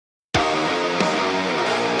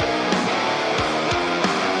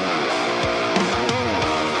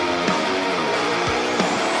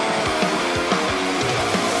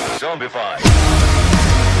5.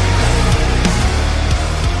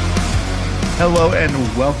 Hello and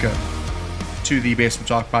welcome to the Basement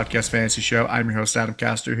Talk Podcast Fantasy Show. I'm your host, Adam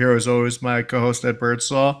Castor. Here, as always, my co-host, Ed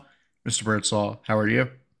Birdsall. Mr. Birdsall, how are you?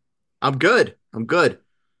 I'm good. I'm good.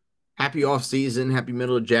 Happy off season. Happy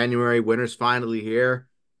middle of January. Winter's finally here.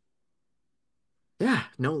 Yeah,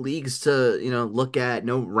 no leagues to, look at,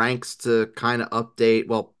 no ranks to kind of update.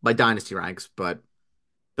 Well, my dynasty ranks, but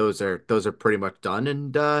those are pretty much done.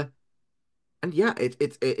 And yeah,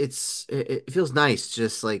 it feels nice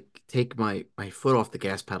just like take my foot off the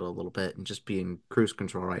gas pedal a little bit and just be in cruise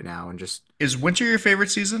control right now and just Is winter your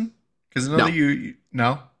favorite season? Because I know that no, you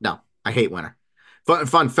no. no, I hate winter.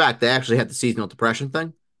 Fun fact, they actually had the seasonal depression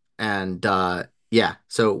thing. And yeah,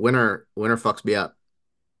 so winter fucks me up.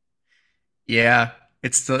 Yeah,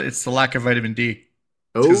 it's the lack of vitamin D. It's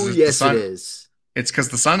Oh, because the yes, it sun. is. It's because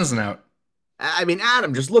the sun isn't out. I mean,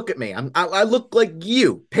 Adam, just look at me. I look like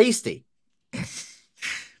you, pasty.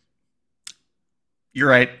 You're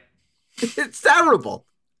right. It's terrible.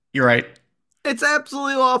 You're right. It's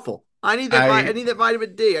absolutely awful. I I need that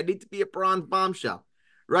vitamin D. I need to be a bronze bombshell.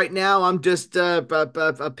 Right now, I'm just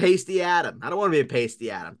a pasty Adam. I don't want to be a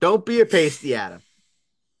pasty Adam. Don't be a pasty Adam.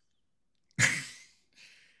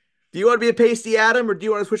 Do you want to be a pasty Adam, or do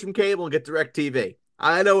you want to switch from cable and get direct TV?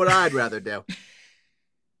 I know what I'd rather do.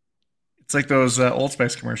 It's like those Old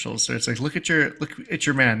Spice commercials. So it's like, look at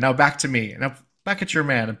your man. Now back to me. Now back at your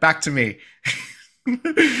man and back to me.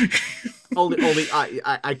 Only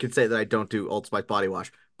I could say that I don't do Old Spice body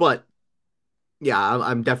wash, but yeah,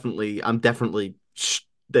 I'm definitely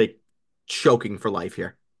like choking for life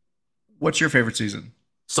here. What's your favorite season?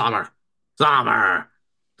 Summer, summer.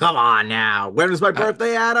 Come on now. When is my Uh,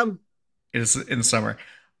 birthday, Adam? it is in the summer.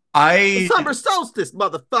 The I summer solstice,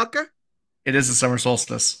 motherfucker. It is the summer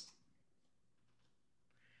solstice.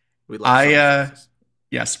 We love I summer solstice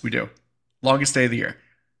Yes, we do. Longest day of the year.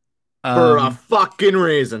 for a Um, fucking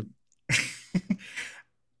reason.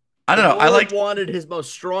 I The don't know. I Lord like wanted his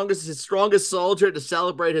strongest soldier to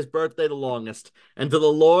celebrate his birthday the longest. And to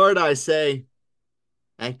the Lord, I say,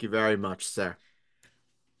 thank you very much, sir.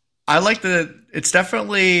 I like the. It's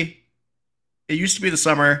definitely. It used to be the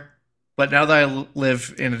summer, but now that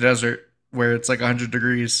live in a desert where it's like 100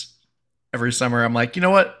 degrees every summer, I'm like, you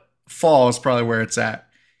know what? Fall is probably where it's at.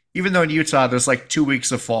 Even though in Utah there's like 2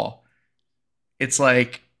 weeks of fall, it's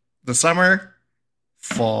like the summer,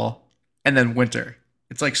 fall, and then winter.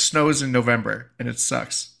 It's like snows in November, and it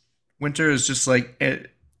sucks. Winter is just like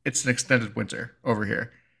it's an extended winter over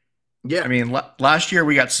here. I Yeah, mean, last year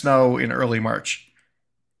we got snow in early March,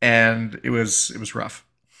 and it was rough.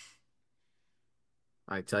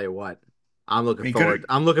 I tell you what, I'm I looking mean, forward.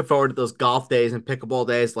 I'm looking forward to those golf days and pickleball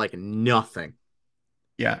days like nothing.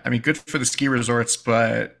 yeah, I mean, good for the ski resorts,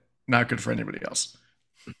 but not good for anybody else.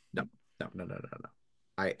 No, no, no, no, no, no.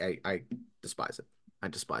 I despise it. I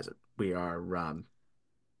despise it.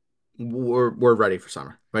 We're ready for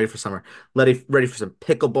summer. Ready for summer. Ready for some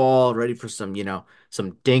pickleball. Ready for some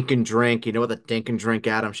some dink and drink. You know what the dink and drink,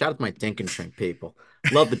 Adam? Shout out to my dink and drink people.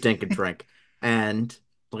 Love the dink and drink. And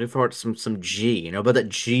looking forward to some G. You know about that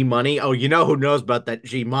G money? Oh, you know who knows about that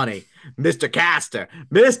G money? Mr. Castor.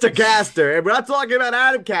 Mr. Castor. And we're not talking about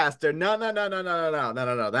Adam Castor. No, no, no, no, no, no, no,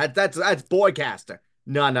 no, no, no. That's boy Castor.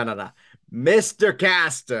 No, no, no, no. Mr.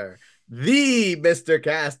 Castor. The Mr.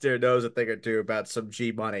 Castor knows a thing or two about some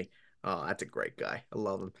G money. Oh, that's a great guy. I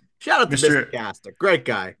love him. Shout out to Mr. Mister Castor. Great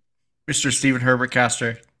guy. Mister Stephen Herbert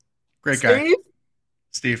Caster, great guy, Steve,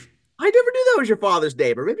 Steve. I never knew that was your father's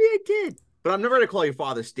name, or maybe I did. But I'm never going to call your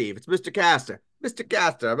father Steve. It's Mr. Castor. Mr.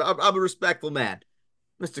 Castor. I'm a respectful man.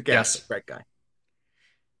 Mr. Castor. Yes. Great guy.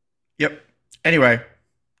 Yep. Anyway,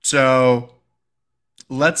 so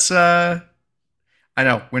let's. I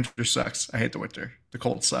know winter sucks. I hate the winter. The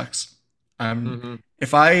cold sucks. Mm-hmm.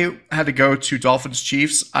 If I had to go to Dolphins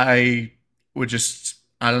Chiefs, I would just.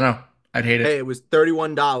 I don't know. I'd hate Hey, it. it was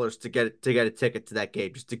 $31 to get a ticket to that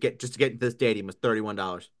game. Just to get into the stadium was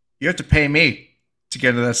 $31. You have to pay me to get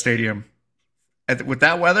into that stadium. With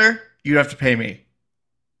that weather, you'd have to pay me.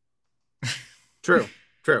 True.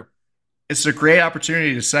 True. It's a great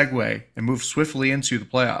opportunity to segue and move swiftly into the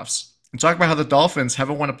playoffs and talk about how the Dolphins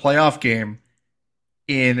haven't won a playoff game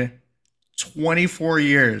in 24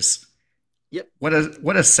 years. Yep. What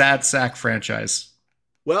a sad sack franchise.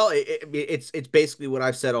 Well, it's basically what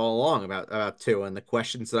I've said all along about Tua and the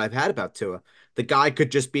questions that I've had about Tua. The guy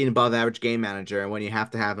could just be an above average game manager, and when you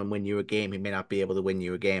have to have him win you a game, he may not be able to win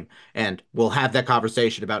you a game. And we'll have that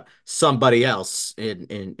conversation about somebody else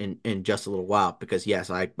in just a little while, because yes,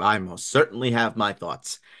 I most certainly have my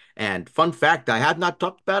thoughts. And fun fact, I have not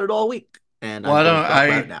talked about it all week, and Well, I'm I don't going know. to talk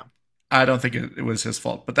about it now. I don't think it was his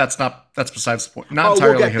fault, but that's besides the point. Not Oh,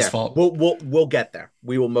 we'll entirely get his there. fault. We'll get there.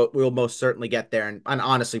 We will most certainly get there, and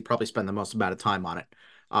honestly, probably spend the most amount of time on it.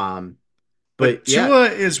 Um, but But yeah, Tua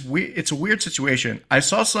is it's a weird situation. I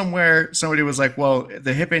saw somewhere somebody was like, "Well,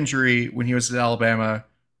 the hip injury when he was at Alabama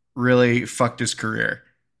really fucked his career."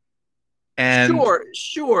 And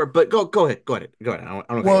sure, but go ahead. I don't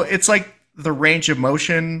cut you well, off. it's like the range of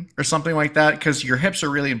motion or something like that because your hips are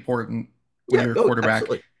really important when Yeah, you're a no, quarterback.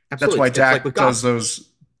 absolutely, That's absolutely. why It's like with golf.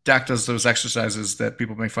 Dak does those exercises that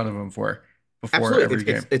people make fun of him for before Absolutely. every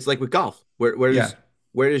game. It's like with golf. Where Yeah.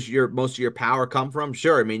 does your most of your power come from?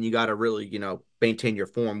 Sure. I mean, you got to really, maintain your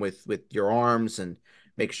form with your arms and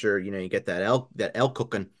make sure, you get that L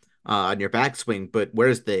cooking on your backswing. But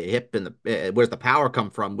where's the hip and where's the power come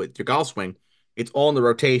from with your golf swing? It's all in the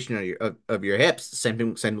rotation of your hips. Same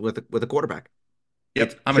thing with a quarterback.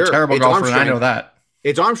 It's Yep. I'm a sure, terrible golfer and I know that.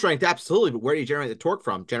 it's arm strength, absolutely. But where do you generate the torque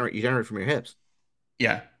from? You generate from your hips.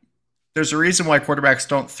 Yeah. There's a reason why quarterbacks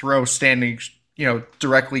don't throw standing,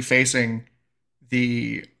 directly facing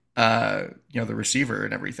the the receiver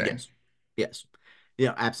and everything. Yes.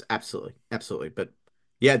 Yes. Absolutely. Absolutely. But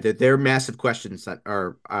yeah, there are massive questions that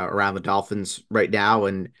are around the Dolphins right now.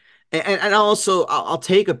 And also, I'll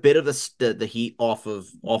take a bit of the heat off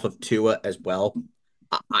of Tua as well.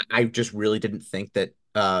 I just really didn't think that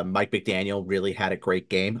Mike McDaniel really had a great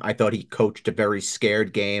game. I thought he coached a very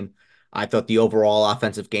scared game. I thought the overall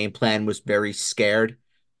offensive game plan was very scared.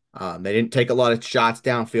 They didn't take a lot of shots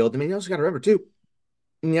downfield. I mean, you also got to remember too.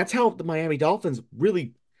 I mean, that's how the Miami Dolphins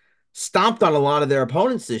really stomped on a lot of their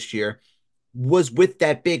opponents this year was with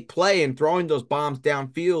that big play and throwing those bombs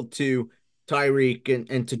downfield to Tyreek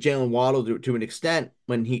and to Jalen Waddle to an extent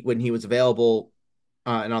when he was available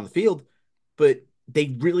and on the field, but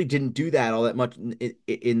they really didn't do that all that much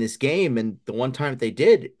in this game. And the one time that they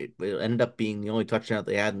did, it ended up being the only touchdown that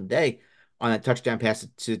they had in the day on that touchdown pass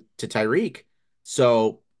to Tyreek.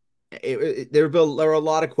 So there are a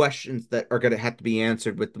lot of questions that are going to have to be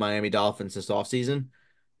answered with the Miami Dolphins this offseason.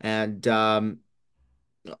 And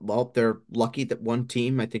well, they're lucky that one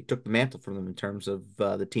team, I think, took the mantle from them in terms of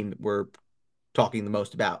the team that we're talking the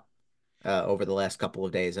most about over the last couple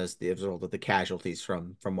of days as the result of the casualties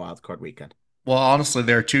from Wild Card Weekend. Well, honestly,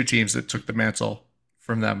 there are two teams that took the mantle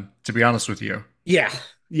from them, to be honest with you. Yeah,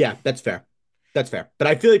 yeah, that's fair. That's fair. But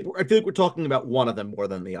I feel like we're talking about one of them more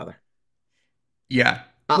than the other. Yeah.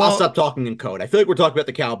 I'll stop Well, talking in code. I feel like we're talking about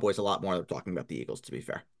the Cowboys a lot more than we're talking about the Eagles, to be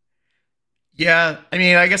fair. yeah. I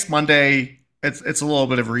mean, I guess Monday it's a little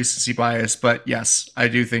bit of recency bias, but yes, I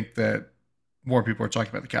do think that more people are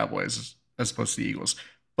talking about the Cowboys as opposed to the Eagles.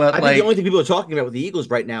 But I think the only thing like, people are talking about with the Eagles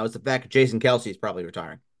right now is the fact that Jason Kelsey is probably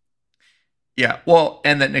retiring. yeah. Well,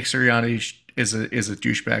 and that Nick Sirianni is a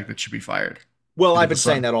douchebag that should be fired Well, under I've the been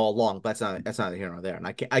saying sun. that all along, but that's not here nor there, and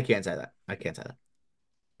I can't say that. I can't say that.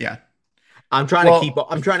 Yeah. I'm Well,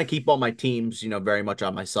 trying to keep all my teams, very much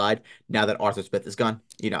on my side now that Arthur Smith is gone.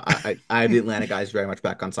 I have the Atlanta guys very much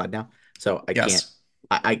back on side now, so I can't yes.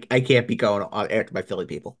 I can't be going on air to my Philly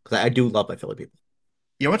people because I do love my Philly people.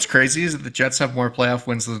 You know what's crazy is that the Jets have more playoff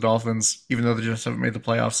wins than the Dolphins, even though the Jets haven't made the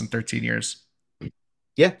playoffs in 13 years.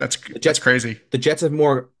 Yeah, That's the that's Jets crazy. the Jets have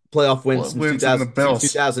more playoff wins Well, since wins than the 2000 since Bills.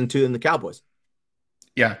 2002 than the Cowboys.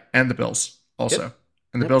 Yeah, and the Bills Yep, also.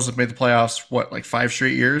 And the yep. Bills have made the playoffs what, like 5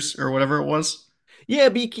 straight years or whatever it was. Yeah,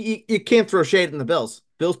 but you can't throw shade in the Bills.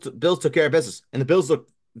 Bills took care of business, and the Bills look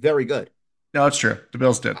very good. No, it's true. The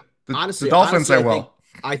Bills did. The Dolphins, Honestly, I I think will.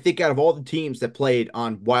 I think out of all the teams that played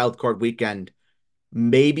on Wild Card Weekend,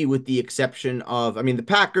 maybe with the exception of, I mean, the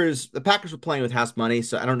Packers were playing with house money,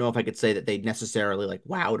 so I don't know if I could say that they necessarily like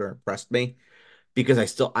wowed or impressed me because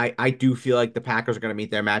I do feel like the Packers are going to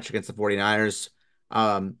meet their match against the 49ers.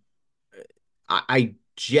 Um, I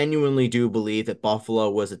genuinely do believe that Buffalo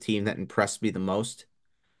was a team that impressed me the most,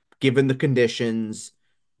 given the conditions,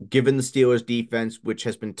 given the Steelers defense, which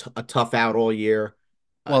has been a tough out all year.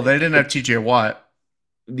 Uh, Well, they didn't have it, TJ Watt.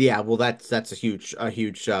 yeah, well, that's a huge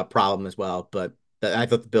problem as well. But I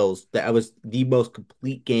thought the Bills that was the most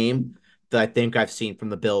complete game that I think I've seen from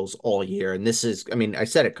the Bills all year. And this is, I mean, I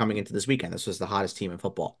said it coming into this weekend. This was the hottest team in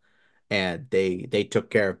football, and they took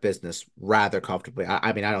care of business rather comfortably.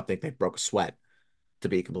 I mean, I don't think they broke a sweat, to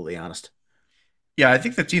be completely honest. Yeah, I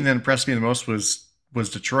think the team that impressed me the most was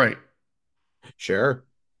Detroit. Sure,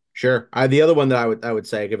 sure. The other one that I would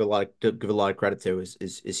say give a lot of credit to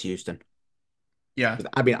is Houston. Yeah.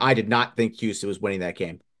 I mean, I did not think Houston was winning that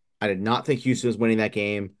game. I did not think Houston was winning that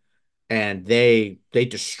game, and they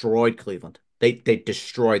destroyed Cleveland. They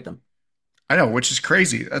destroyed them. I know, which is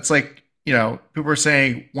crazy. That's like, people are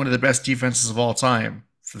saying one of the best defenses of all time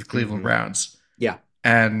for the Cleveland Hmm. Browns. Yeah,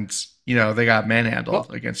 And they got manhandled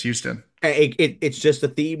Well, against Houston. it's just a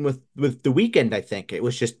theme with the weekend, I think. It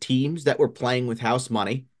was just teams that were playing with house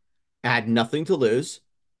money, had nothing to lose,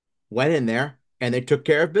 went in there, and they took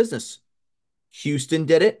care of business. Houston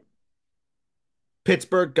did it.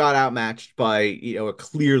 Pittsburgh got outmatched by, a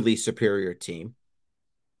clearly superior team.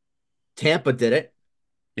 Tampa did it.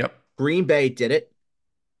 Yep. Green Bay did it.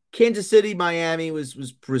 Kansas City, Miami was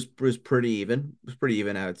pretty even. Was pretty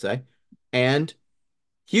even, I would say. And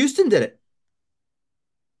Houston did it.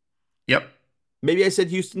 Yep. Maybe I said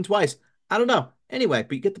Houston twice. I don't know. Anyway,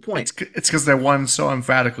 but you get the point. It's because they won so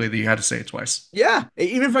emphatically that you had to say it twice. Yeah,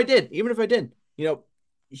 even if I did,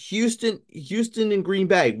 Houston and Green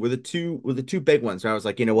Bay were the two big ones. Where I was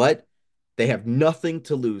like, you know what? They have nothing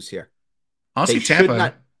to lose here. They Honestly, should Tampa.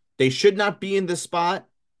 not they should not be in this spot,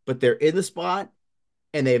 but they're in the spot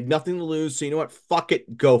and they have nothing to lose. So you know what? Fuck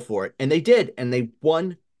it, go for it. And they did, and they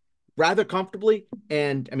won rather comfortably.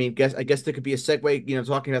 And I mean, I guess there could be a segue,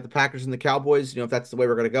 talking about the Packers and the Cowboys, if that's the way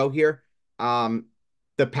we're gonna go here. Um,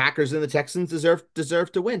 the Packers and the Texans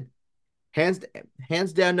deserve to win. Hands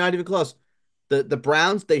hands down, not even close. The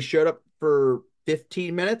Browns, they showed up for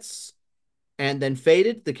 15 minutes and then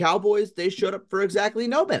faded. The Cowboys, they showed up for exactly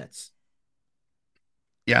no minutes.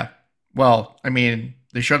 Yeah. Well, I mean,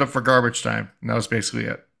 they showed up for garbage time, and that was basically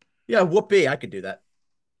it. Yeah, whoopee, I could do that.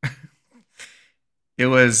 It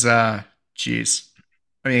was, geez.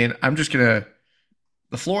 I mean, the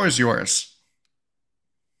floor is yours.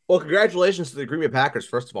 Well, congratulations to the Green Bay Packers,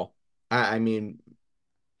 first of all. I mean,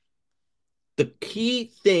 the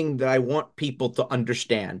key thing that I want people to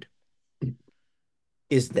understand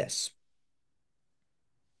is this.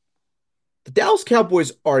 The Dallas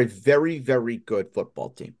Cowboys are a very, very good football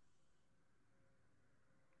team,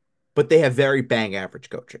 but they have very bang average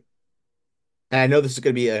coaching. And I know this is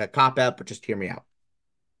going to be a cop out, but just hear me out.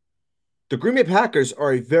 The Green Bay Packers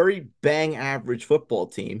are a very bang average football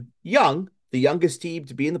team. Young, the youngest team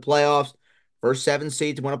to be in the playoffs, first 7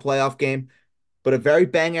 seed to win a playoff game, but a very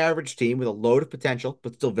bang average team with a load of potential,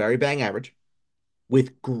 but still very bang average,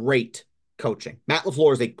 with great coaching. Matt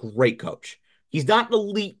LaFleur is a great coach. He's not an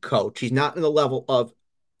elite coach. He's not in the level of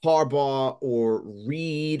Harbaugh or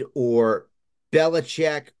Reed or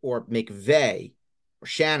Belichick or McVay or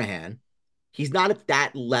Shanahan. He's not at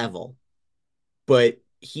that level, but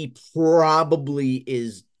he probably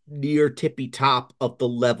is near tippy top of the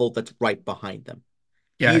level that's right behind them.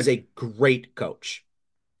 He Yeah. is a great coach.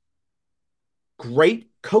 Great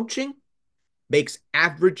coaching makes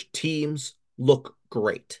average teams look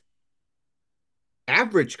great.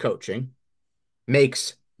 Average coaching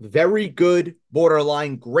makes very good,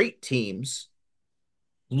 borderline great teams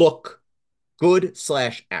look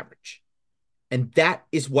good/average. And that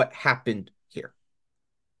is what happened here.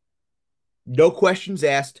 No questions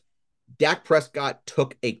asked. Dak Prescott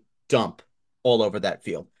took a dump all over that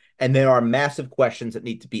field. And there are massive questions that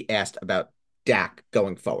need to be asked about Dak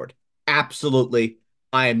going forward. Absolutely.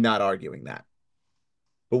 I am not arguing that.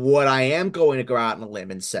 But what I am going to go out on a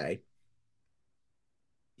limb and say,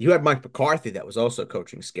 you had Mike McCarthy that was also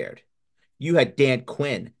coaching scared. You had Dan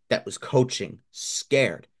Quinn that was coaching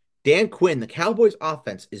scared. Dan Quinn, the Cowboys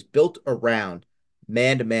offense is built around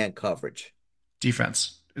man-to-man coverage.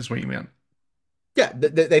 Defense is what you meant. Yeah,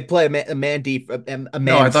 they play a No, I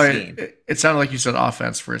man thought scheme. it sounded like you said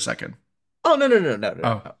offense for a second. Oh, no, no, no, no, no,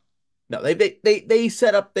 Oh, no. No, they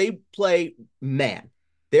set up, they play man.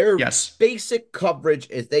 Their yes. basic coverage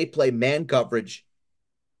is they play man coverage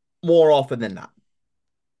more often than not.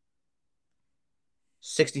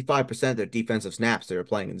 65% of their defensive snaps they were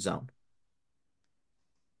playing in zone.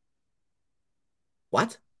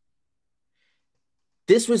 What?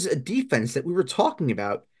 This was a defense that we were talking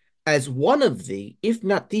about as one of the, if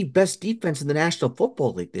not the best defense in the National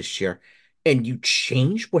Football League this year. And you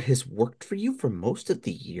change what has worked for you for most of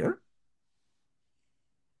the year?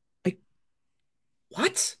 Like,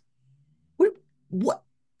 what? What? What?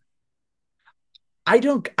 I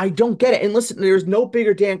don't get it. And listen, there's no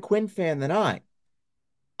bigger Dan Quinn fan than I.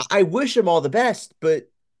 I wish him all the best, but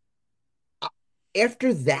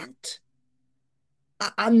after that,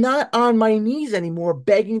 I'm not on my knees anymore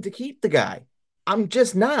begging to keep the guy. I'm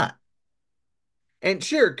just not. And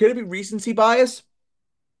sure, could it be recency bias?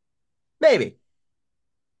 Maybe.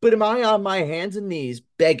 But am I on my hands and knees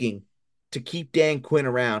begging to keep Dan Quinn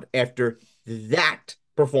around after that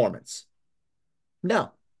performance?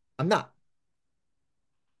 No, I'm not.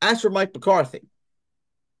 As for Mike McCarthy,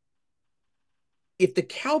 if the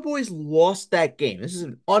Cowboys lost that game, this is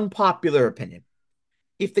an unpopular opinion.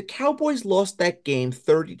 If the Cowboys lost that game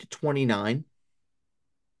 30-29,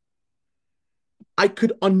 I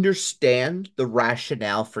could understand the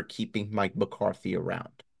rationale for keeping Mike McCarthy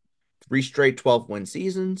around. three straight 12-win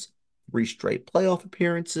seasons, three straight playoff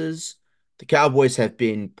appearances. The Cowboys have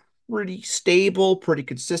been pretty stable, pretty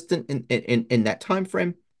consistent in that time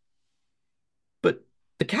frame. But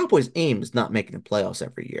the Cowboys' aim is not making the playoffs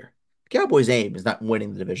every year. The Cowboys' aim is not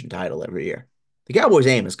winning the division title every year. The Cowboys'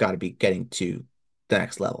 aim has got to be getting to the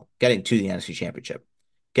next level, getting to the NFC Championship,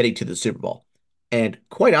 getting to the Super Bowl. And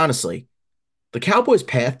quite honestly, the Cowboys'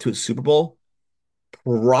 path to a Super Bowl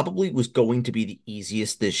probably was going to be the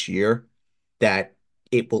easiest this year that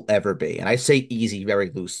it will ever be. And I say easy very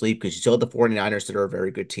loosely because you still have the 49ers that are a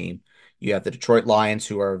very good team. You have the Detroit Lions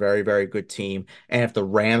who are a very, very good team. And if the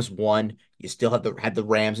Rams won, you still have the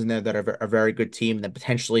Rams in there that are a very good team. And then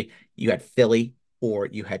potentially you had Philly or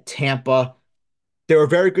you had Tampa. There were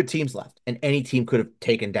very good teams left, and any team could have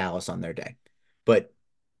taken Dallas on their day. But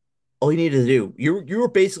all you needed to do, you were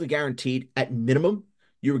basically guaranteed at minimum,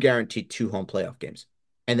 you were guaranteed two home playoff games.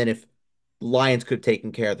 And then if the Lions could have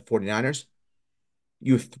taken care of the 49ers,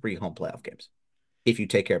 you have three home playoff games if you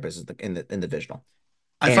take care of business in the divisional.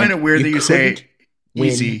 I find And it weird you that you say couldn't win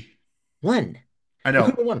easy. one. I You know.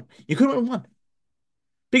 couldn't win one. You couldn't win one.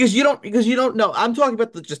 Because you don't know. I'm talking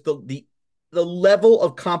about the level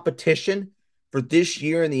of competition for this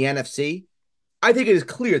year in the NFC. I think it is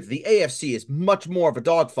clear that the AFC is much more of a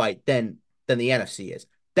dogfight than the NFC is.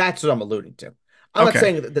 That's what I'm alluding to. I'm not Okay.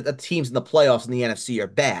 saying that the teams in the playoffs in the NFC are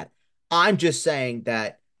bad. I'm just saying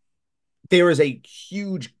that there is a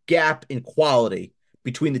huge gap in quality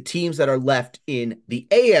between the teams that are left in the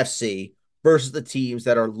AFC versus the teams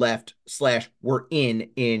that are left slash were in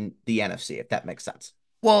the NFC, if that makes sense.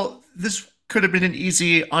 Well, this could have been an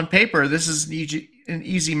easy on paper. This is an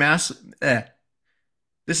easy mass.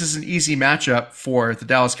 This is an easy matchup for the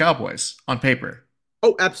Dallas Cowboys on paper.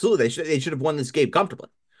 Oh, absolutely. They should have won this game comfortably.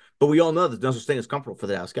 But we all know that no such thing is comfortable for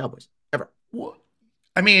the Dallas Cowboys. Ever. Well,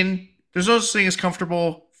 I mean, there's no such thing as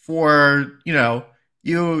comfortable for you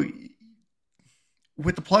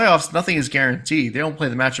with the playoffs. Nothing is guaranteed. They don't play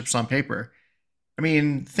the matchups on paper. I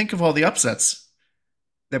mean, think of all the upsets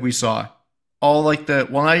that we saw. All like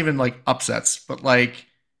not even like upsets, but like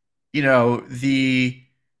the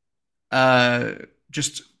uh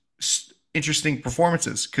just interesting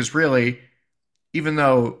performances. Because really, even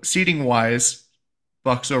though seating wise,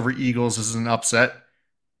 Bucks over Eagles is an upset,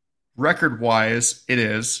 record wise, it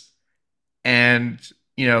is. And,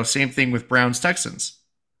 same thing with Browns Texans.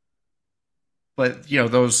 But,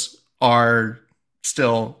 those are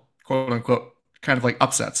still quote unquote kind of like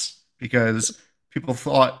upsets because people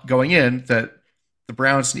thought going in that the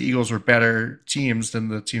Browns and Eagles were better teams than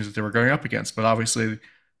the teams that they were going up against. But obviously,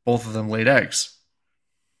 both of them laid eggs.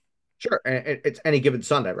 Sure. And it's any given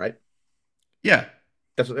Sunday, right? Yeah.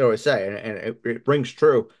 That's what they always say. And it rings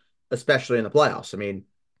true, especially in the playoffs. I mean,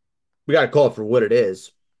 we got to call it for what it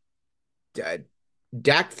is.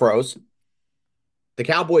 Dak froze. The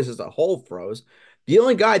Cowboys as a whole froze. The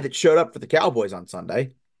only guy that showed up for the Cowboys on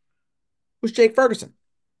Sunday was Jake Ferguson.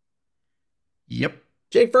 Yep.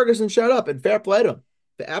 Jake Ferguson showed up and fair play to him.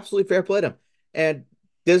 Absolutely fair play to him. And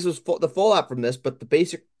this was the fallout from this, but the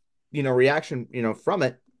basic, reaction, from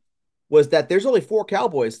it was that there's only four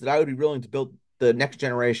Cowboys that I would be willing to build the next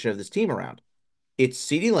generation of this team around. It's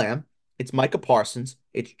CeeDee Lamb, it's Micah Parsons,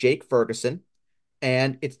 it's Jake Ferguson,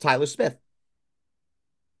 and it's Tyler Smith.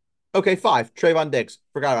 Okay, five. Trayvon Diggs.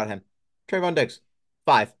 Forgot about him. Trayvon Diggs.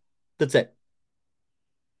 Five. That's it.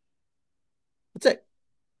 That's it.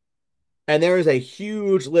 And there is a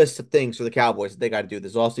huge list of things for the Cowboys that they got to do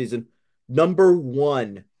this offseason. Number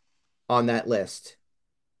one on that list.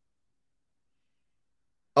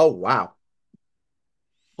 Oh, wow.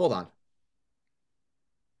 Hold on.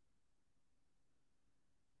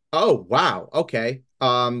 Oh, wow. Okay.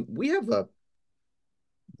 We have a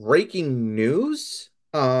breaking news.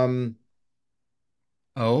 Oh.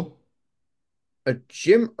 A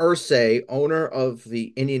Jim Irsay, owner of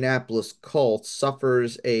the Indianapolis Colts,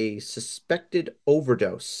 suffers a suspected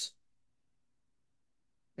overdose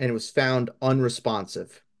and was found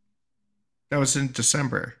unresponsive. That was in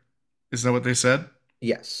December. Is that what they said?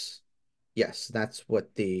 Yes. Yes, that's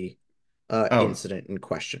what the Oh, incident in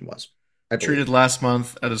question was, I treated believe. last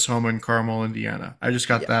month at his home in Carmel, Indiana. I just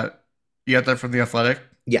got Yeah. that. You got that from the Athletic?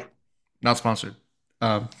 Yeah. Not sponsored.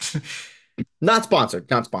 Um, Not sponsored,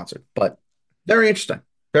 not sponsored, but very interesting.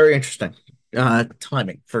 Very interesting.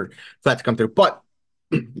 Timing for that to come through. But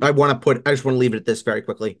I just want to leave it at this very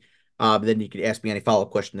quickly. Then you can ask me any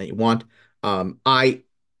follow-up question that you want. I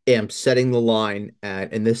am setting the line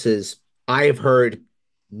at, and this is, I have heard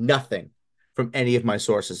nothing from any of my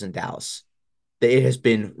sources in Dallas. It has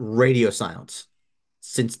been radio silence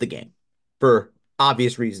since the game for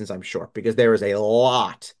obvious reasons, I'm sure, because there is a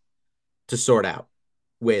lot to sort out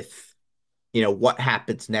with what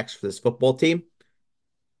happens next for this football team.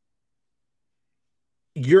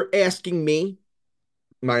 You're asking me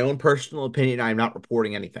my own personal opinion. I'm not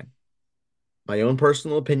reporting anything. My own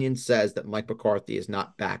personal opinion says that Mike McCarthy is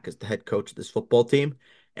not back as the head coach of this football team.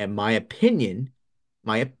 And my opinion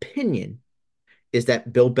is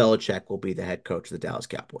that Bill Belichick will be the head coach of the Dallas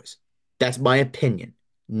Cowboys. That's my opinion.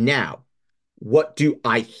 Now, what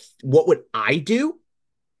would I do?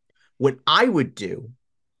 What I would do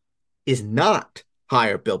is not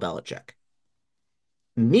hire Bill Belichick.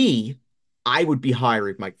 Me, I would be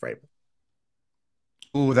hiring Mike Vrabel.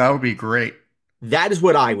 Ooh, that would be great. That is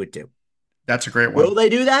what I would do. That's a great Will one. they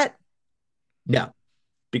do that? No,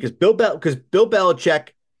 because Bill Belichick,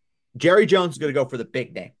 Jerry Jones is going to go for the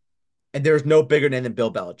big name, and there's no bigger name than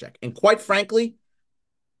Bill Belichick. And quite frankly,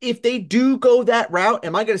 if they do go that route,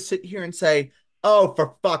 am I going to sit here and say, "Oh,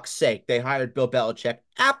 for fuck's sake, they hired Bill Belichick"?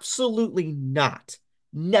 Absolutely not.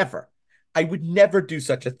 Never. I would never do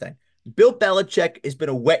such a thing. Bill Belichick has been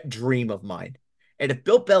a wet dream of mine. And if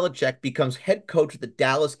Bill Belichick becomes head coach of the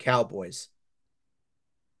Dallas Cowboys,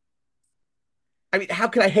 I mean, how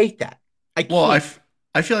could I hate that? I Well, can't.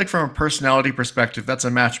 I feel like from a personality perspective, that's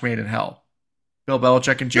a match made in hell. Bill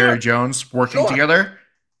Belichick and Jerry Sure, Jones working sure, together.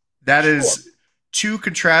 That sure. is two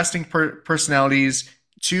contrasting personalities,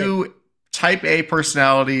 And two type A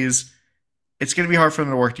personalities. It's going to be hard for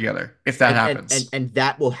them to work together if that happens. and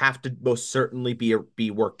that will have to most certainly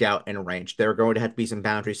be worked out and arranged. There are going to have to be some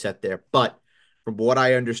boundaries set there. But from what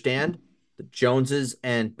I understand, the Joneses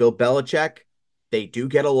and Bill Belichick, they do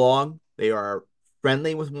get along. They are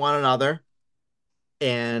friendly with one another.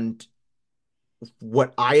 And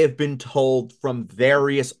what I have been told from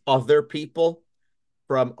various other people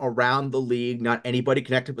from around the league, not anybody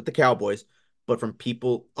connected with the Cowboys, but from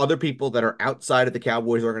other people that are outside of the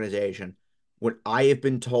Cowboys organization, what I have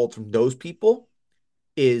been told from those people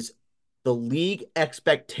is the league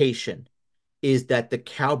expectation is that the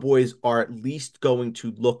Cowboys are at least going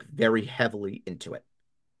to look very heavily into it.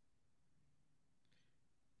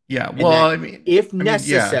 Yeah. And Well, that if yeah.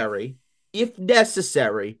 necessary, if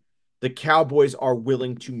necessary, the Cowboys are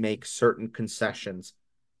willing to make certain concessions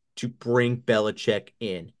to bring Belichick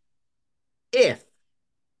in. If,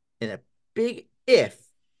 and a big if,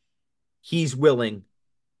 he's willing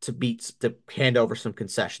to hand over some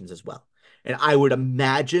concessions as well. And I would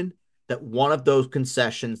imagine that one of those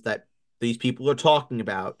concessions that these people are talking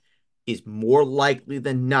about is more likely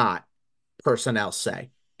than not personnel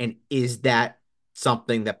say. And is that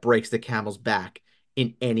something that breaks the camel's back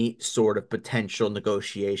in any sort of potential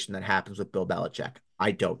negotiation that happens with Bill Belichick?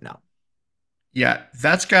 I don't know. Yeah.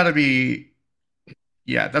 That's got to be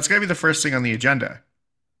the first thing on the agenda,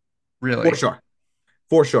 For really. sure.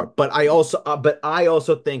 For sure. But I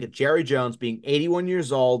also think that Jerry Jones being 81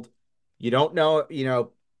 years old, you don't know,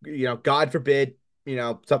 God forbid,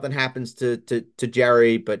 something happens to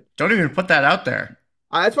Jerry, but Don't even put that out there.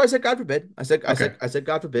 that's why I said God forbid. Okay. I said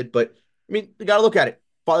God forbid, but I mean, you got to look at it.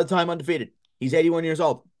 Father time undefeated. He's 81 years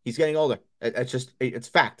old. He's getting older. It's just it's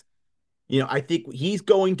fact. I think he's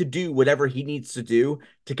going to do whatever he needs to do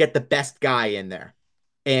to get the best guy in there.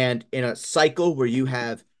 And in a cycle where you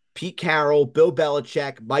have Pete Carroll, Bill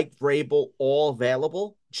Belichick, Mike Vrabel all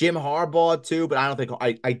available, Jim Harbaugh too, but I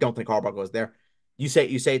don't think Harbaugh goes there. You say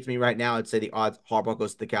it to me right now, I'd say the odds Harbaugh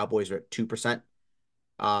goes to the Cowboys are at 2%.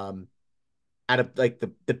 Um, Out of like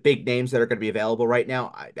the big names that are going to be available right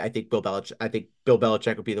now, I think Bill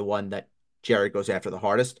Belichick would be the one that Jerry goes after the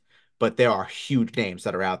hardest. But there are huge names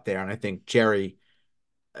that are out there, and I think Jerry,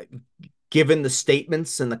 given the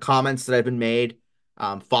statements and the comments that have been made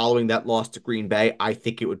following that loss to Green Bay, I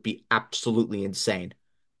think it would be absolutely insane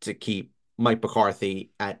to keep Mike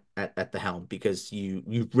McCarthy at the helm because you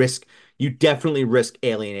definitely risk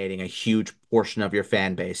alienating a huge portion of your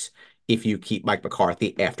fan base if you keep Mike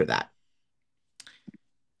McCarthy after that.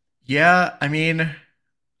 Yeah.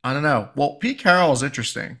 I don't know. Well, Pete Carroll is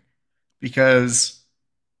interesting because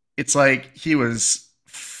it's like he was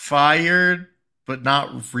fired, but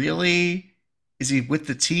not really. Is he with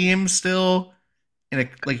the team still? In a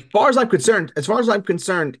like, As far as I'm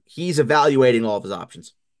concerned, he's evaluating all of his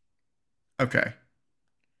options. okay,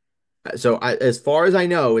 As far as I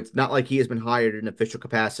know, it's not like he has been hired in official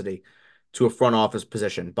capacity to a front office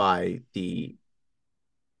position by the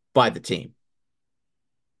team.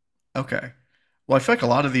 okay. Well, I feel like a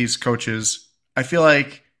lot of these coaches, I feel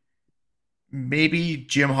like maybe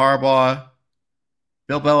Jim Harbaugh,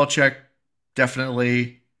 Bill Belichick,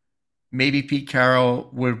 definitely. Maybe Pete Carroll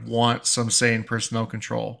would want some say in personnel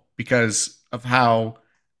control because of how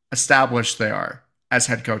established they are as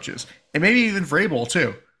head coaches, and maybe even Vrabel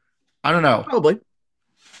too. I don't know. Probably.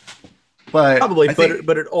 But Probably, I think,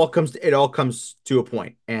 but it all comes to a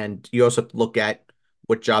point, and you also have to look at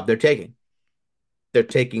what job they're taking. They're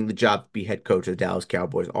taking the job to be head coach of the Dallas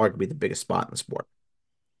Cowboys, arguably the biggest spot in the sport.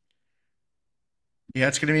 yeah,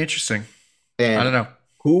 it's going to be interesting. I don't And know.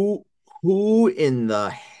 who who in the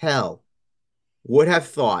hell would have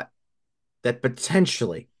thought that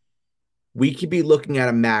potentially we could be looking at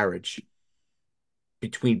a marriage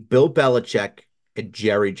between Bill Belichick and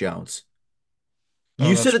Jerry Jones?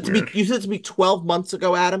 Oh, that's weird. You said it to me 12 months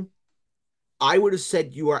ago, Adam. I would have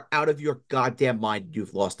said you are out of your goddamn mind.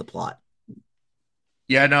 You've lost the plot.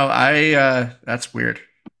 Yeah, no, that's weird.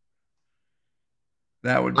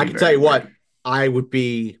 That would I be can tell very you weird. what,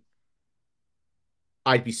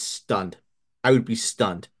 I'd be stunned. I would be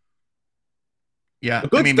stunned. Yeah, A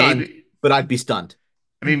good stunned, but I'd be stunned.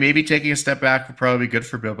 maybe taking a step back would probably be good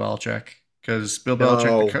for Bill Belichick because Bill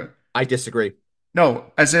Belichick, No, I disagree.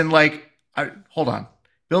 no, as in like, hold on,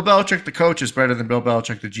 Bill Belichick, the coach, is better than Bill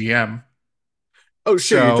Belichick, the GM. Oh,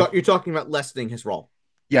 sure, So you're talking about lessening his role.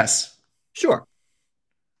 yes, Sure,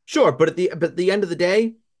 sure, but at the end of the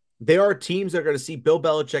day, there are teams that are going to see Bill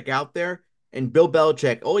Belichick out there, and Bill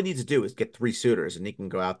Belichick, all he needs to do is get three suitors, and he can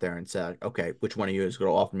go out there and say, okay, which one of you is going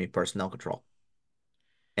to offer me personnel control,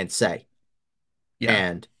 and say. yeah,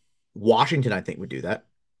 And Washington, I think, would do that.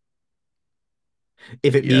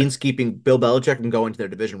 If it yeah, means keeping Bill Belichick from going to their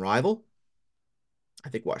division rival, I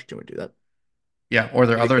think Washington would do that yeah, or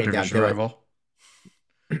their if it other came down division to it. rival.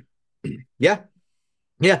 Yeah,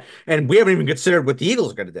 yeah, and we haven't even considered what the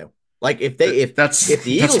Eagles are going to do. Like That's if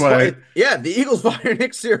the that's Eagles what I. yeah, the Eagles fire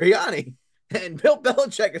Nick Sirianni and Bill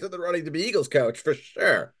Belichick is in the running to be Eagles coach for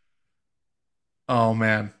sure. Oh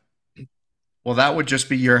man, well that would just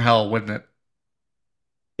be your hell, wouldn't it?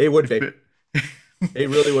 It would If be. It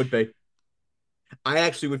really would be. I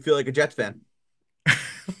actually would feel like a Jets fan,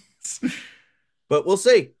 but we'll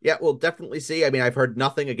see. Yeah, we'll definitely see. I mean, I've heard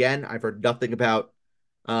nothing again. I've heard nothing about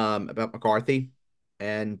McCarthy,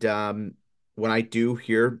 and when I do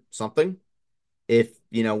hear something, if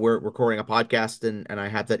we're recording a podcast and I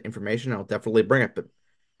have that information, I'll definitely bring it. But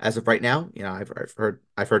as of right now,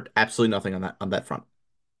 I've heard absolutely nothing on that front.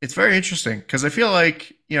 it's very interesting because I feel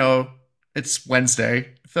like it's Wednesday.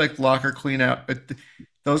 I feel like locker clean out.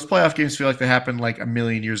 Those playoff games feel like they happened like a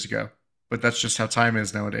million years ago, but that's just how time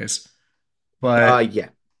is nowadays. But Yeah,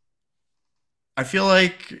 I feel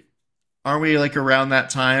like aren't we like around that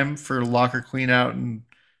time for locker clean out and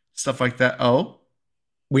stuff like that? Oh,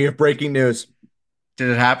 we have breaking news. did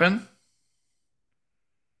it happen?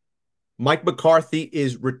 Mike McCarthy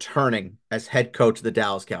is returning as head coach of the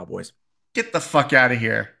Dallas Cowboys. Get the fuck out of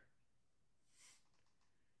here!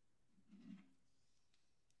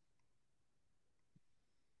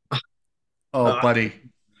 Oh, Uh, buddy,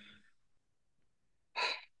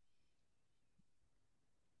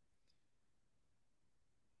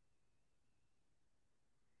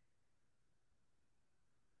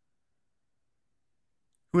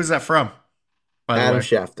 who is that from? By the Adam way.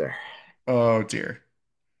 Schefter. Oh dear.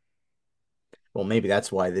 Well, maybe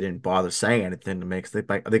that's why they didn't bother saying anything to me. 'Cause I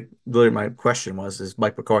think literally my question was, is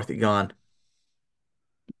Mike McCarthy gone?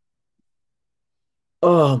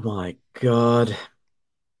 Oh my God.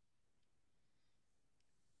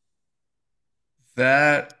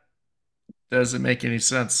 That doesn't make any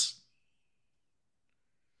sense.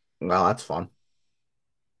 Well, that's fun.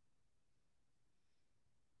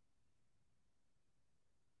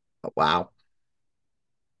 Wow.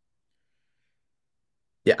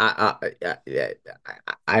 Yeah,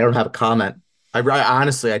 I don't have a comment.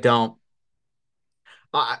 Honestly, I don't.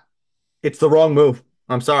 I, it's the wrong move.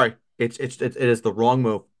 I'm sorry. It is the wrong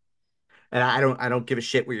move. And I don't give a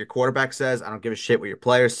shit what your quarterback says. I don't give a shit what your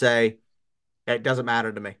players say. It doesn't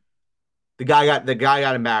matter to me. The guy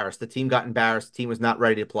got embarrassed. The team got embarrassed. The team was not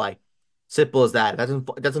ready to play. Simple as that.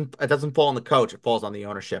 It doesn't fall on the coach. It falls on the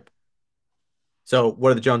ownership. So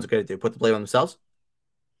what are the Jones going to do? Put the blame on themselves?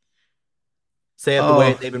 Say it the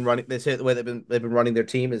way Oh, they've been running. They say it the way they've been running their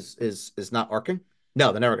team is not working.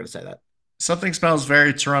 No, they're never going to say that. something smells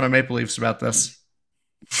very Toronto Maple Leafs about this.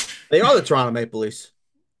 They are the Toronto Maple Leafs.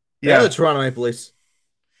 They are the Yeah, Toronto Maple Leafs.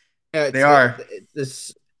 they are.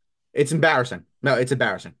 It's embarrassing. No, it's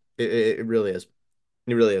embarrassing. It really is.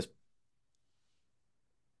 It really is.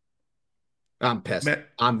 I'm pissed.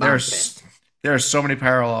 I'm There's pissed. there are so many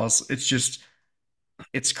parallels.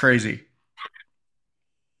 It's crazy.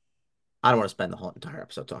 I don't want to spend the whole entire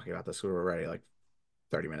episode talking about this. We were already like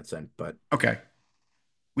 30 minutes in, but Okay,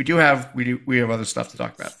 we have other stuff to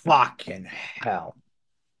talk about. fucking hell.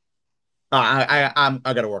 I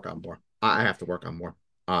got to work on more. I have to work on more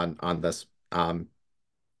on this.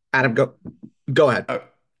 Adam, go ahead. Uh,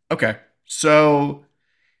 okay, so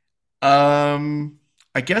Um,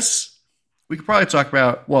 I guess we could probably talk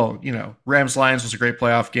about, well, Rams Lions was a great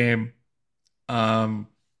playoff game. Um,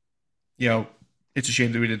 you know, it's a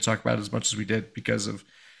shame that we didn't talk about it as much as we did because of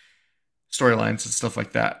storylines and stuff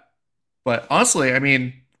like that. But honestly, I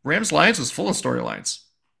mean, Rams Lions was full of storylines.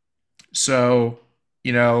 So,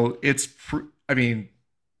 I mean,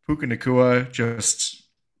 Puka Nakua just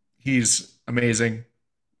he's amazing.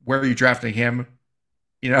 Where are you drafting him?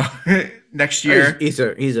 You know, next He's year. he's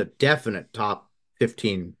a he's a definite top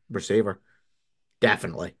 15 receiver,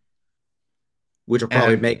 definitely, which will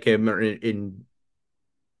probably And make him in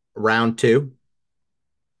round two,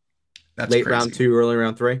 that's late round crazy. two, early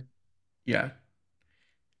round three. Yeah.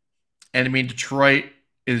 And I mean, Detroit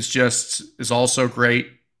is also great.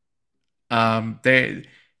 They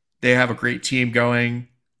have a great team going,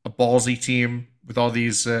 a ballsy team with all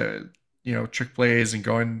these trick plays and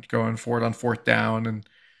going for it on fourth down, and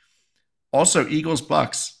also Eagles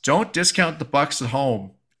Bucks. Don't discount the Bucks at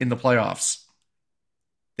home in the playoffs.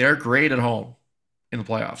 They're great at home in the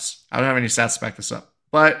playoffs. I don't have any stats to back this up,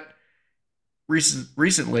 but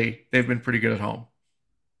recently they've been pretty good at home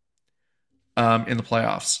in the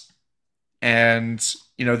playoffs. And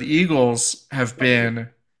the Eagles have Well, been.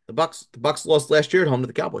 the Bucks lost last year at home to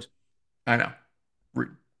the Cowboys. I know.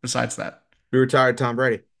 Besides that, We retired Tom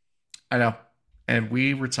Brady. I know. And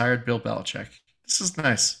we retired Bill Belichick. This is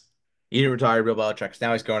nice. He didn't retire Bill Belichick.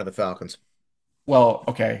 Now he's going to the Falcons. Well,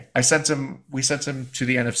 okay. We sent him to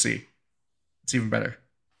the NFC. It's even better.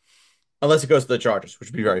 Unless he goes to the Chargers, which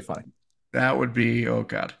would be very funny. That would be, oh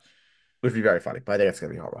God. Which would be very funny. But I think it's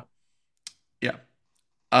going to be horrible. Yeah.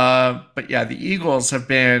 But yeah, the Eagles have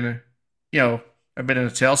been in a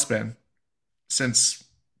tailspin since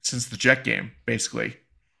the Jet game, basically.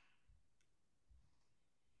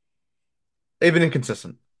 They've been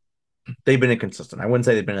inconsistent. They've been inconsistent. I wouldn't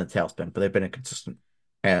say they've been in a tailspin, but they've been inconsistent.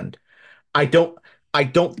 And I don't I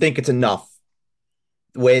don't think it's enough.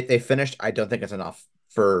 The way they finished, I don't think it's enough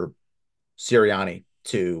for Sirianni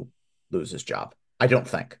to lose his job. I don't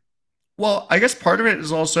think. Well, I guess part of it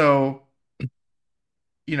is also,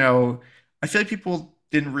 you know, I feel like people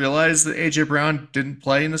didn't realize that AJ Brown didn't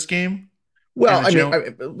play in this game, and Well, that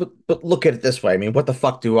but look at it this way. I mean, what the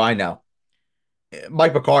fuck do I know?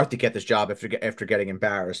 Mike McCarthy get this job after getting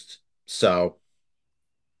embarrassed. So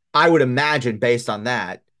I would imagine, based on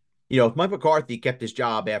that, if Mike McCarthy kept his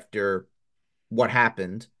job after what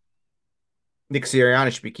happened, Nick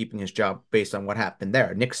Sirianni should be keeping his job based on what happened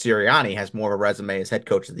there. Nick Sirianni has more of a resume as head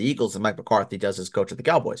coach of the Eagles than Mike McCarthy does as coach of the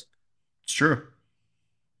Cowboys. it's true.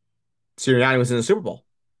 Sirianni was in the Super Bowl.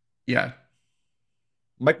 Yeah,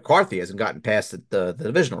 Mike McCarthy hasn't gotten past the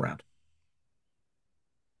divisional round.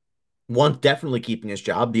 One definitely keeping his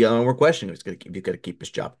job. The other one we're questioning if he's going to keep his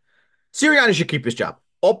job. Sirianni should keep his job.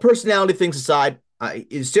 All personality things aside,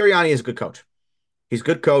 Sirianni is a good coach. He's a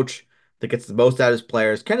good coach that gets the most out of his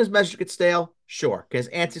players. Can his message get stale? Sure. Can his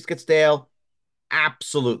antics get stale?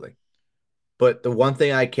 Absolutely. But the one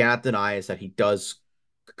thing I cannot deny is that he does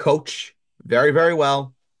coach very, very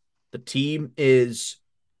well. The team is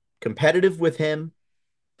competitive with him.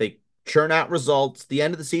 They churn out results. The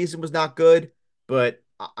end of the season was not good, but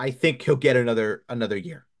I think he'll get another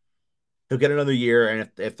year. He'll get another year, and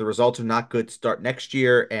if the results are not good, start next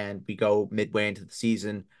year, and we go midway into the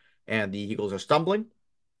season, and the Eagles are stumbling,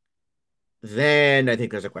 then I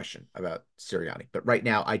think there's a question about Sirianni. But right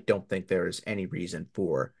now, I don't think there is any reason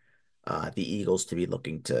for the Eagles to be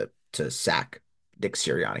looking to sack Nick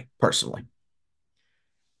Sirianni personally.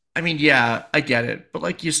 I mean, yeah, I get it, but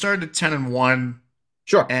like you started at 10-1,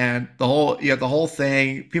 Sure, and the whole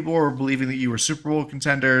thing, people were believing that you were Super Bowl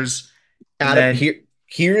contenders, and Adam. then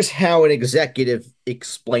Here's how an executive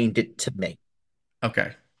explained it to me.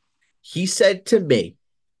 okay, He said to me,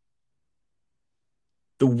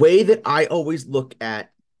 the way that I always look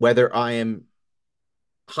at whether I am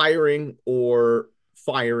hiring or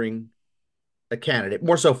firing a candidate,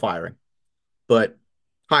 more so firing, but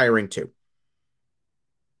hiring too,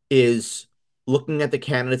 is looking at the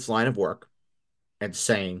candidate's line of work and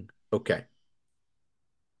saying, okay,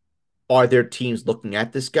 are there teams looking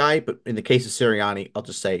at this guy? But in the case of Sirianni, I'll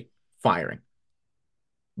just say firing.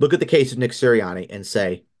 Look at the case of Nick Sirianni and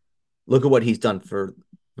say, look at what he's done for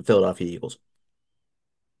the Philadelphia Eagles.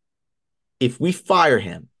 If we fire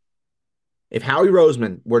him, if Howie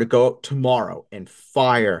Roseman were to go out tomorrow and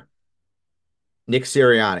fire Nick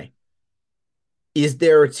Sirianni, is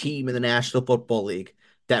there a team in the National Football League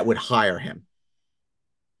that would hire him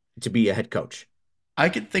to be a head coach? I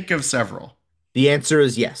could think of several. The answer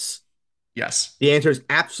is yes. Yes, The answer is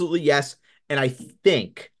absolutely yes. And I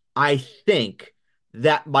think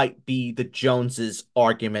that might be the Joneses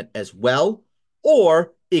argument as well.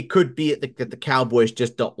 Or it could be that the Cowboys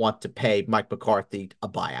just don't want to pay Mike McCarthy a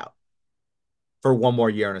buyout for one more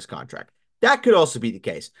year in his contract. That could also be the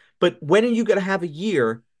case. But when are you going to have a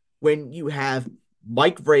year when you have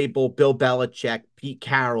Mike Vrabel, Bill Belichick, Pete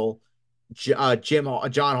Carroll, Jim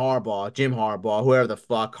Harbaugh, whoever the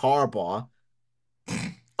fuck Harbaugh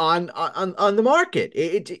on the market?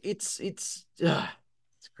 It's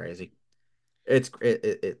crazy. It's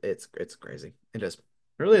crazy. It is. It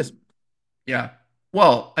really is. Yeah.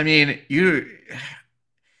 Well, I mean,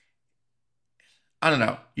 I don't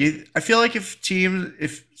know. I feel like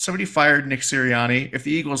if somebody fired Nick Sirianni, if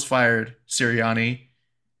the Eagles fired Sirianni,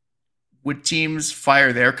 would teams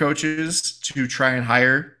fire their coaches to try and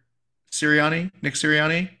hire Nick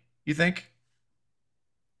Sirianni? You think?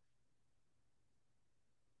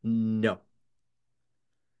 No,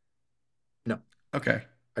 no, Okay.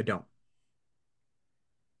 I don't.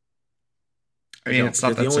 I I mean, don't it's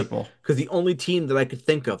not because the that only simple. because the only team that I could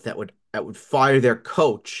think of that would fire their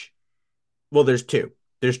coach. Well, there's two.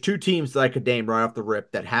 There's two teams that I could name right off the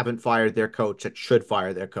rip that haven't fired their coach that should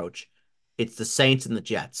fire their coach. It's the Saints and the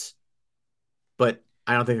Jets, but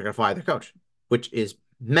I don't think they're gonna fire their coach, which is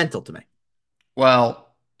mental to me. Well,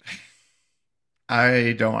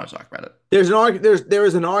 I don't want to talk about it. There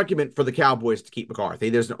is an argument for the Cowboys to keep McCarthy.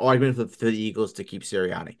 There's an argument for the Eagles to keep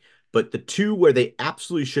Sirianni. But the two where they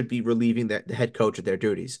absolutely should be relieving the head coach of their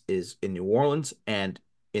duties is in New Orleans and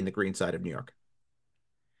in the green side of New York.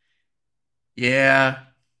 Yeah,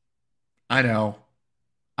 I know.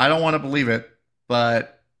 I don't want to believe it,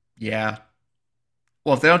 but yeah.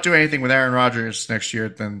 Well, if they don't do anything with Aaron Rodgers next year,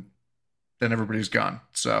 then everybody's gone.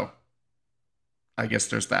 So I guess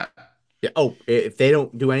there's that. Yeah. Oh, if they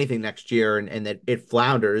don't do anything next year and that it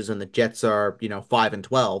flounders and the Jets are,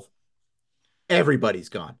 5-12, everybody's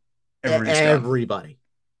gone. Everybody's gone. Everybody.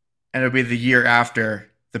 And it'll be the year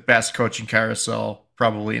after the best coaching carousel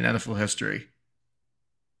probably in NFL history.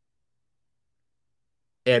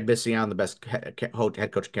 And missing out on the best head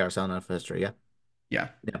coaching carousel in NFL history. Yeah. Yeah.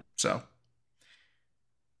 Yeah. So,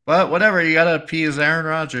 but whatever, you gotta appease Aaron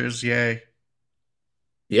Rodgers. Yay.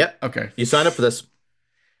 Yep. Okay. You signed up for this.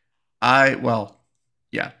 Well,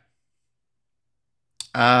 yeah.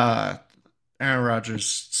 Uh, Aaron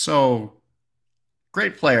Rodgers, so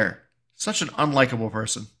great player, such an unlikable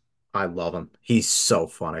person. I love him. He's so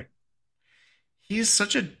funny. He's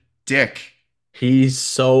such a dick. He's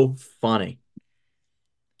so funny.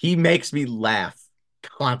 He makes me laugh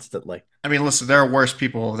constantly. I mean, listen, there are worse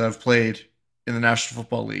people that have played in the National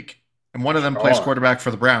Football League, and one of them plays Sure. quarterback for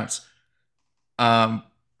the Browns. Um,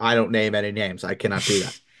 I don't name any names. I cannot do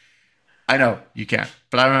that. I know you can't,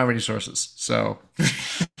 but I don't have any sources. So,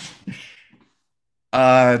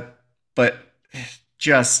 but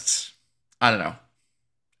just I don't know.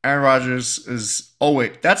 Aaron Rodgers is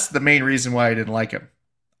always that's the main reason why I didn't like him.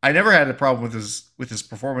 I never had a problem with his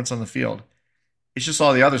performance on the field. It's just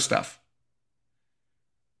all the other stuff.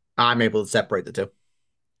 I'm able to separate the two.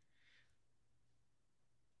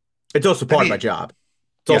 It's also I part of my mean, job.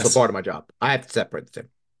 It's also yes, part of my job. I have to separate the two.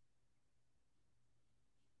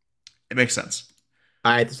 it makes sense.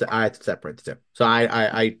 I have to separate the two. So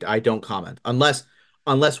I don't comment unless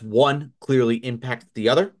one clearly impacts the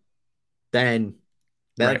other, then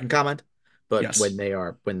I Right. can comment. But Yes. when they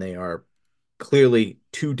are clearly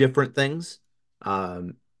two different things,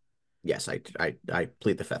 yes, I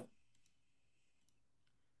plead the fifth.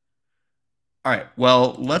 All right.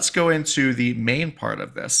 Well, let's go into the main part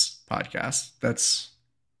of this podcast.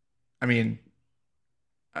 I mean,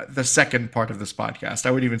 the second part of this podcast.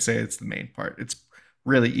 I would even say it's the main part. It's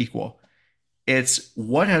really equal. It's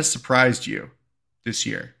what has surprised you this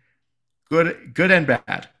year, good and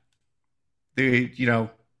bad. You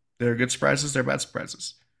know, there are good surprises, there are bad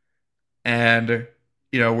surprises, and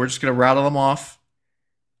we're just gonna rattle them off.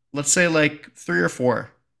 Let's say like three or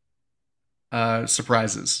four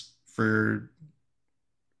surprises and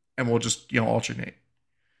we'll just alternate.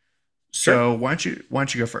 Sure. So why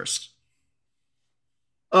don't you go first?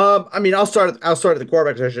 I mean, I'll start at the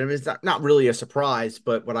quarterback position. I mean, it's not really a surprise,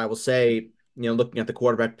 but what I will say, looking at the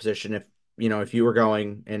quarterback position, if you were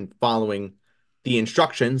going and following the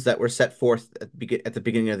instructions that were set forth at the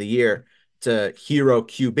beginning of the year to hero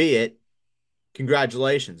QB it,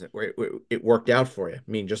 congratulations, it worked out for you.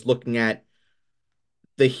 I mean, just looking at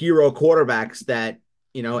the hero quarterbacks that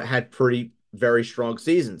had pretty very strong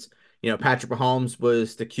seasons. Patrick Mahomes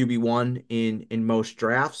was the QB1 in most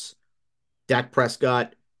drafts. Dak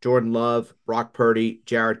Prescott, Jordan Love, Brock Purdy,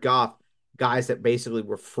 Jared Goff, guys that basically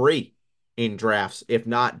were free in drafts, if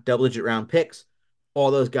not double-digit round picks.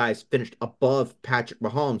 All those guys finished above Patrick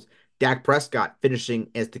Mahomes. Dak Prescott finishing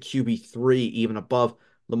as the QB3, even above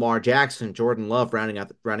Lamar Jackson, Jordan Love rounding out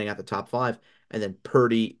the top five, and then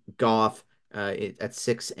Purdy, Goff at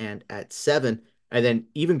six and at seven, and then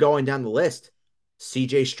even going down the list,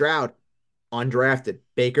 C.J. Stroud undrafted,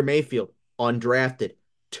 Baker Mayfield undrafted,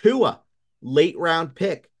 Tua late round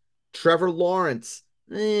pick, Trevor Lawrence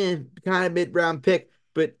kind of mid round pick,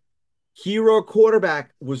 but hero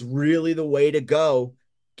quarterback was really the way to go,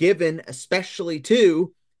 given especially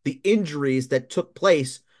to the injuries that took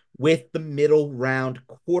place with the middle round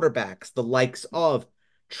quarterbacks, the likes of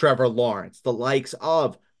Trevor Lawrence, the likes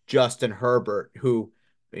of Justin Herbert, who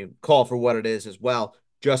I mean, call for what it is as well.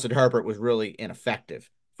 Justin Herbert was really ineffective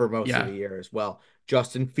for most of Yeah. the year as well.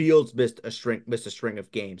 Justin Fields missed a string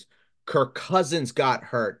of games. Kirk Cousins got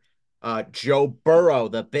hurt. Joe Burrow,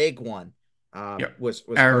 the big one, Yep. was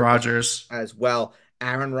Aaron hurt Rodgers, as well.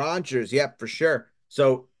 Aaron Rodgers, yep, for sure.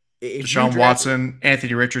 So if you Deshaun drafted, Watson,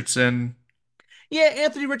 Anthony Richardson, yeah,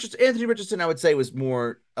 Anthony Richardson, I would say was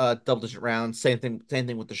more double digit rounds. Same thing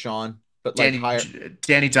with Deshaun, but like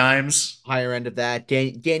Danny Dimes. higher end of that.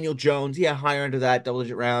 Daniel Jones, yeah, higher end of that, double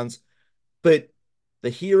digit rounds. But the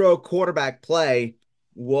hero quarterback play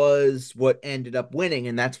was what ended up winning.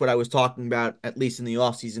 And that's what I was talking about, at least in the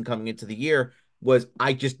offseason coming into the year, was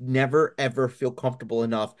I just never, ever feel comfortable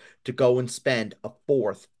enough to go and spend a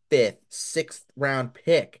fourth, fifth, sixth round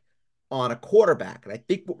pick on a quarterback. And I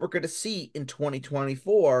think what we're going to see in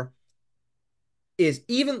 2024 is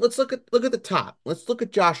even look at the top. Let's look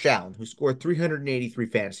at Josh Allen, who scored 383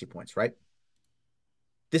 fantasy points, right?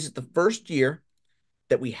 This is the first year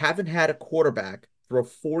that we haven't had a quarterback throw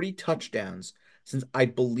 40 touchdowns since I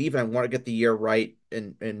believe, and I want to get the year right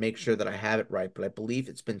and make sure that I have it right, but I believe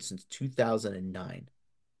it's been since 2009.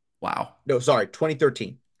 Wow. No, sorry,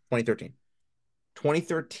 2013. 2013.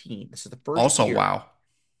 2013. This is the Also, wow.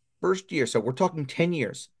 first year. So we're talking 10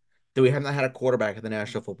 years that we have not had a quarterback in the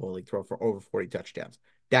National Football League throw for over 40 touchdowns.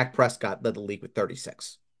 Dak Prescott led the league with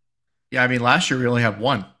 36. Yeah, I mean, last year we only had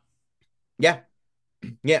one. Yeah,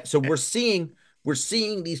 yeah, so Eh, we're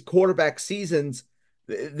seeing these quarterback seasons.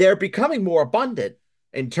 They're becoming more abundant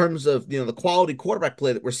in terms of the quality quarterback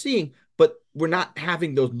play that we're seeing, but we're not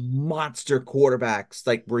having those monster quarterbacks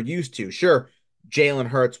like we're used to. Sure, Jalen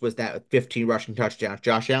Hurts was that with 15 rushing touchdowns.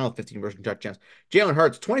 Josh Allen 15 rushing touchdowns. Jalen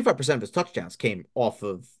Hurts 25% of his touchdowns came off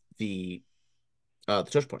of the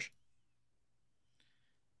tush push,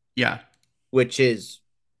 Yeah. which is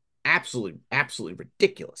absolutely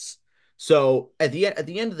ridiculous. So at the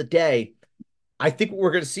end of the day, I think what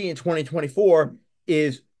we're going to see in 2024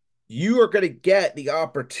 is you are going to get the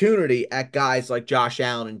opportunity at guys like Josh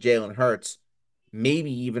Allen and Jalen Hurts,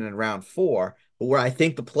 maybe even in round four. But where I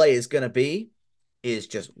think the play is going to be is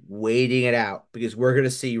just waiting it out because we're going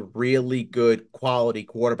to see really good quality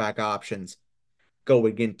quarterback options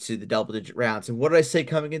going into the double digit rounds. And what did I say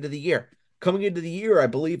coming into the year? Coming into the year, I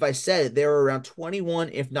believe I said there were around 21,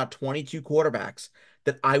 if not 22 quarterbacks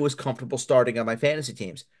that I was comfortable starting on my fantasy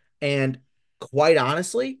teams. And quite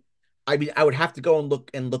honestly, I mean, I would have to go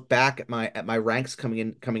and look back at my ranks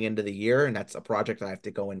coming into the year, and that's a project that I have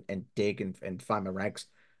to go and dig and find my ranks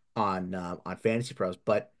on Fantasy Pros.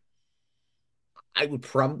 But I would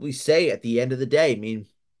probably say at the end of the day, I mean,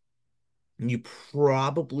 you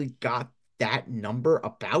probably got that number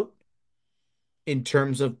about in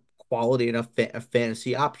terms of quality enough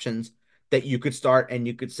fantasy options that you could start and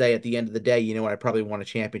you could say at the end of the day, you know what, I probably won a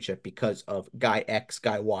championship because of guy X,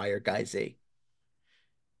 guy Y, or guy Z.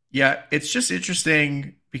 Yeah, it's just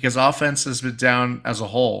interesting because offense has been down as a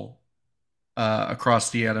whole across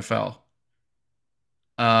the NFL.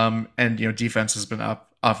 And defense has been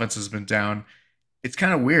up, offense has been down. It's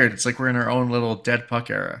kind of weird. It's like we're in our own little dead puck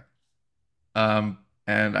era. And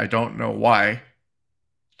I don't know why,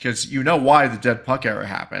 because why the dead puck era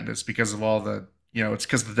happened. It's because of all it's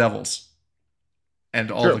because of the Devils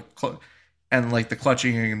and all True. and like the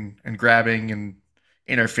clutching and grabbing and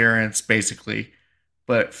interference, basically.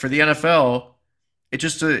 But for the NFL,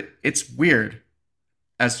 it's weird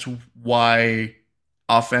as to why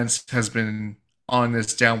offense has been on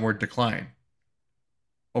this downward decline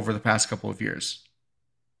over the past couple of years.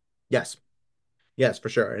 Yes. Yes, for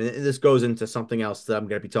sure. And this goes into something else that I'm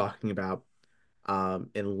going to be talking about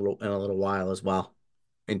in a little while as well,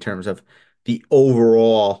 in terms of the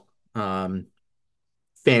overall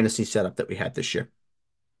fantasy setup that we had this year.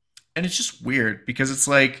 And it's just weird because it's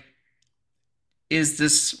like, is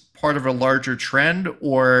this part of a larger trend,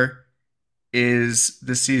 or is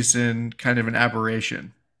this season kind of an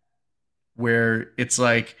aberration where it's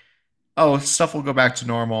like, oh, stuff will go back to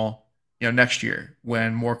normal, next year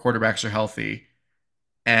when more quarterbacks are healthy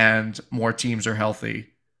and more teams are healthy,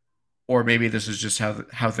 or maybe this is just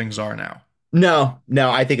how things are now. No,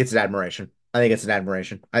 no, I think it's an admiration. I think it's an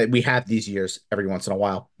admiration. We have these years every once in a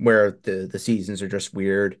while where the seasons are just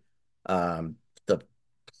weird. The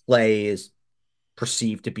play is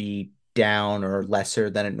perceived to be down or lesser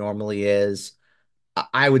than it normally is.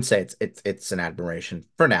 I would say it's an admiration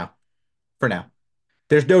for now. For now,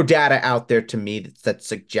 there's no data out there to me that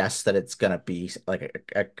suggests that it's gonna be like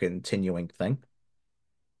a continuing thing.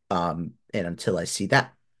 And until I see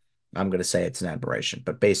that, I'm gonna say it's an admiration.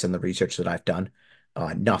 But based on the research that I've done,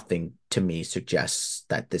 nothing to me suggests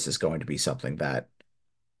that this is going to be something that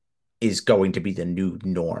is going to be the new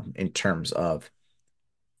norm in terms of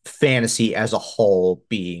fantasy as a whole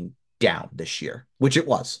being down this year, which it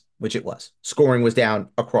was. Scoring was down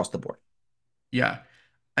across the board. Yeah.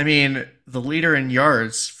 I mean, the leader in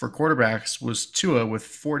yards for quarterbacks was Tua with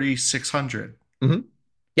 4,600. Hmm.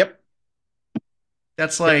 Yep.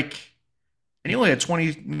 That's Yep. like, and he only had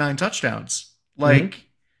 29 touchdowns. Hmm. Like,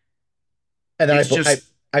 And then it's just,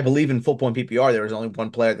 I believe in full point PPR, there was only one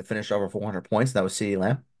player that finished over 400 points, and that was CeeDee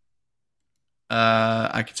Lamb.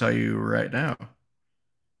 I can tell you right now. It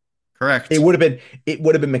Correct. would have been it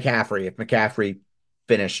would have been McCaffrey if McCaffrey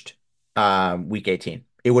finished week 18. If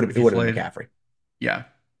It he would have been played, McCaffrey. yeah.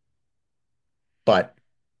 But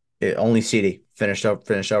only CD finished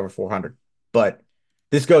over 400. But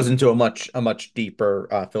this goes into a much deeper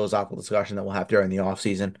philosophical discussion that we'll have during the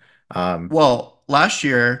offseason. Um, Well, last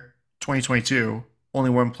year, 2022, only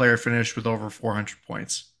one player finished with over 400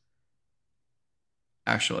 points,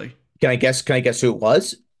 actually. can I guess who it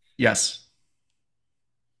was? Yes.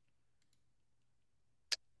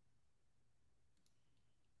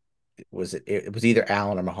 It was either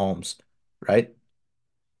Allen or Mahomes, right?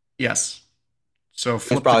 Yes. So It was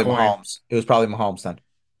flip the probably coin. Mahomes. It was probably Mahomes then.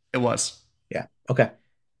 It was. Yeah. Okay.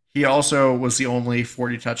 He also was the only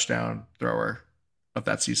 40 touchdown thrower of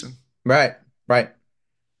that season. Right. Right.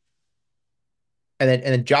 And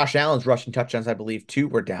then Josh Allen's rushing touchdowns, I believe, too,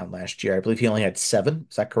 were down last year. I believe he only had seven.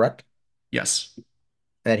 Is that correct? Yes. And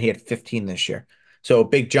then he had 15 this year. So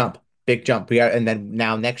big jump, big jump. We got, and then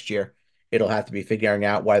now next year, it'll have to be figuring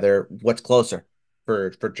out whether what's closer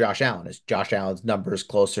for Josh Allen. Is Josh Allen's numbers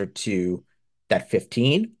closer to that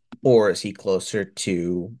 15, or is he closer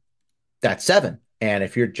to that seven? And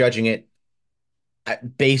if you're judging it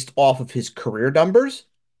based off of his career numbers,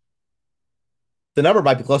 the number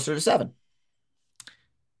might be closer to seven.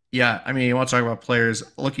 Yeah, I mean, you want to talk about players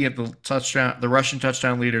looking at the Russian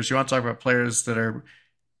touchdown leaders. You want to talk about players that are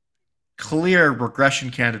clear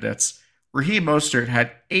regression candidates. Raheem Mostert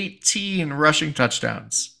had 18 rushing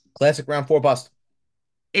touchdowns. Classic round four bust.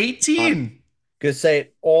 I'm 18, gonna say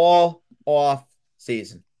it all off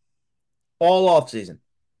season. All off season.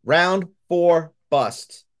 Round four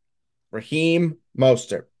bust. Raheem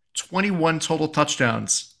Mostert. 21 total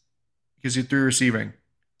touchdowns because he threw receiving.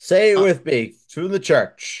 Say it Uh, with me through the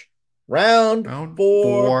church. Round round four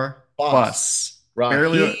four bust. bus.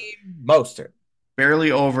 Raheem Mostert.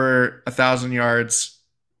 Barely over 1,000 yards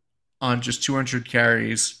on just 200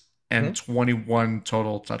 carries and Mhm. 21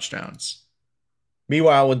 total touchdowns.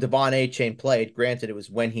 Meanwhile, when Devon A. Chain played, granted it was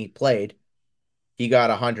when he played, he got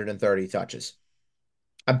 130 touches.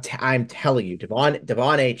 I'm telling you,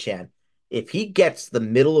 Devon Achan, if he gets the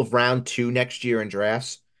middle of round two next year in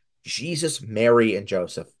drafts, Jesus, Mary, and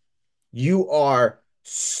Joseph, you are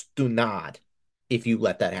stunad if you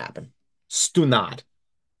let that happen. Stunad.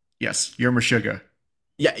 Yes, you're Meshuggah.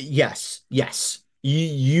 Yeah, yes, yes.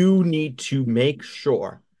 You need to make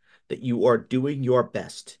sure that you are doing your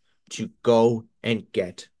best to go and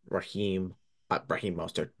get Raheem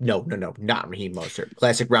Mostert. No, no, no, not Raheem Mostert.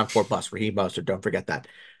 Classic round four bus, Raheem Mostert. Don't forget that.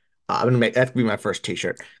 I'm gonna make that be my first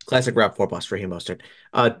T-shirt. Classic round four bus, Raheem Mostert.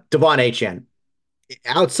 Devon Achane.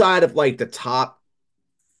 Outside of like the top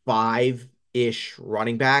five-ish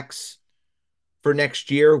running backs for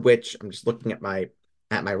next year, which I'm just looking at my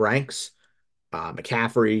ranks.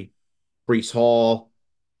 McCaffrey, Brees Hall,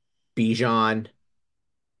 Bijan,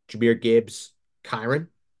 Jahmyr Gibbs, Kyron.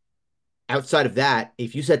 Outside of that,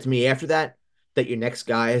 if you said to me after that that your next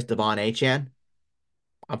guy is Devon Achan,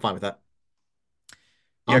 I'm fine with that.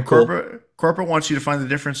 Yeah, I'm cool. corporate wants you to find the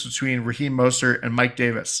difference between Raheem Mostert and Mike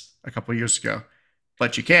Davis a couple years ago,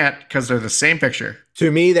 but you can't because they're the same picture. To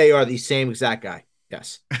me, they are the same exact guy.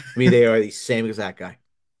 Yes. To me, they are the same exact guy.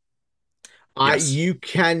 Yes. You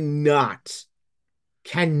cannot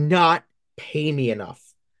pay me enough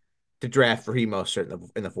to draft Raheem Mostert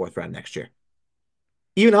in the fourth round next year.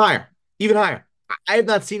 Even higher, even higher. I have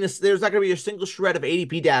not seen this. There's not going to be a single shred of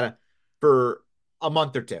ADP data for a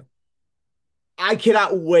month or two. I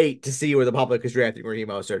cannot wait to see where the public is drafting Raheem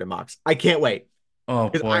Mostert and mocks. I can't wait Oh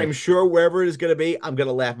because I'm boy. sure wherever it is going to be, I'm going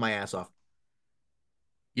to laugh my ass off.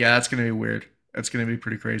 Yeah, that's gonna be weird. That's gonna be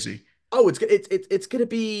pretty crazy. Oh, it's gonna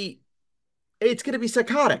be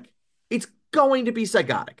psychotic. It's going to be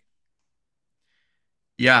psychotic.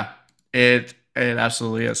 Yeah, it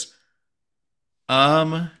absolutely is.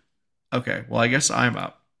 Um, okay, well, I guess I'm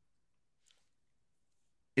up.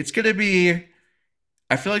 It's gonna be.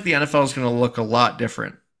 I feel like the NFL is gonna look a lot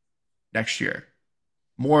different next year.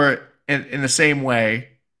 More in the same way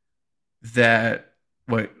that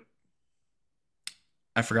what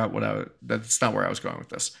I forgot what that's not where I was going with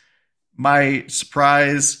this. My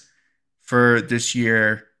surprise for this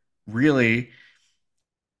year really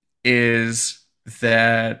is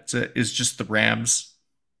that is just the Rams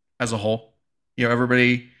as a whole.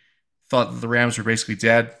 Everybody thought that the Rams were basically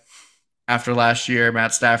dead after last year.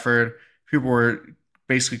 Matt Stafford, people were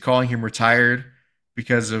basically calling him retired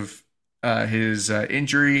because of his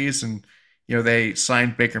injuries, and they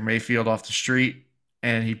signed Baker Mayfield off the street,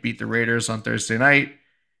 and he beat the Raiders on Thursday night,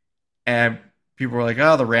 and people were like,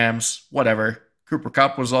 "Oh, the Rams, whatever." Cooper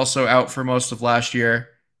Kupp was also out for most of last year,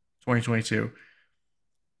 2022,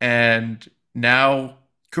 and now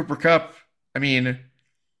Cooper Kupp. I mean,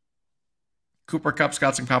 Cooper Cup's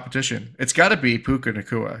got some competition. It's got to be Puka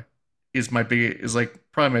Nakua is like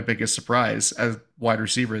probably my biggest surprise as wide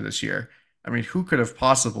receiver this year. I mean, who could have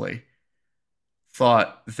possibly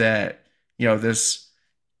thought that this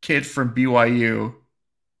kid from BYU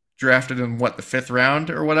drafted in what the fifth round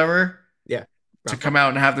or whatever Yeah, to round come five. out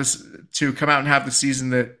and have this to come out and have the season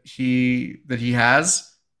that he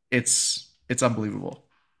has. It's unbelievable.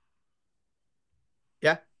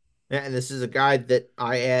 Yeah. Yeah, and this is a guy that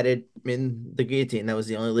I added in the guillotine. That was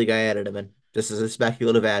the only league I added him in, just as a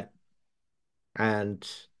speculative ad. And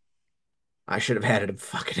I should have added him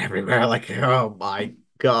fucking everywhere. Like, oh my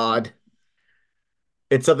God.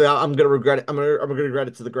 It's something I'm gonna regret it. I'm gonna regret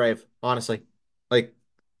it to the grave, honestly. Like,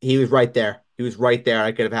 he was right there. He was right there.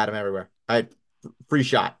 I could have had him everywhere. I free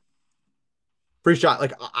shot. Free shot.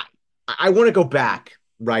 Like, I want to go back,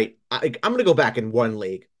 right? I'm gonna go back in one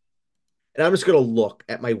league, and I'm just gonna look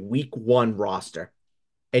at my week one roster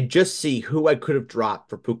and just see who I could have dropped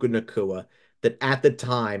for Puka Nakua that at the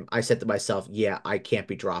time I said to myself, yeah, I can't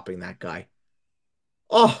be dropping that guy.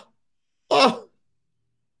 Oh, oh,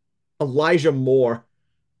 Elijah Moore.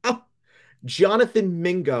 Oh, Jonathan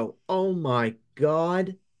Mingo. Oh my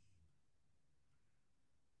God.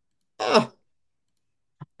 Oh,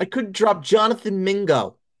 I couldn't drop Jonathan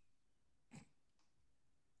Mingo.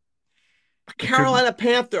 A I couldn't. Carolina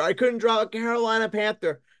Panther. I couldn't drop a Carolina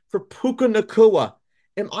Panther for Puka Nakua.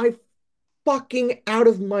 Am I fucking out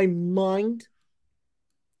of my mind?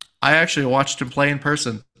 I actually watched him play in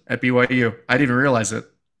person at BYU. I didn't even realize it.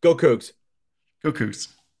 Go Cougs. Go Cougs.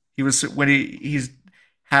 He was when he's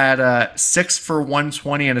had 6 for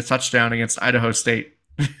 120 and a touchdown against Idaho State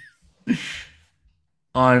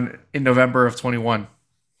on in November of 21.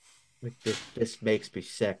 Like, this makes me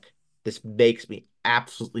sick. This makes me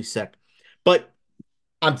absolutely sick. But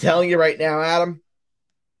I'm telling you right now, Adam,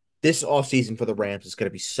 this offseason for the Rams is going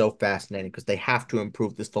to be so fascinating because they have to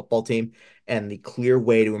improve this football team. And the clear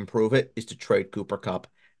way to improve it is to trade Cooper Kupp.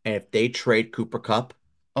 And if they trade Cooper Kupp,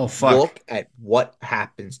 Oh fuck. look at what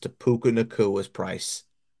happens to Puka Nakua's price.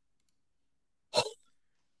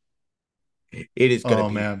 It is going to Oh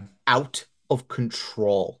be man. out of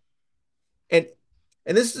control. And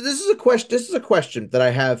this is a question, that I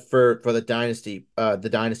have for the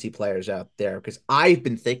dynasty players out there, because I've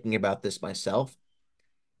been thinking about this myself.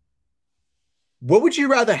 What would you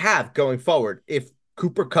rather have going forward if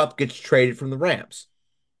Cooper Kupp gets traded from the Rams?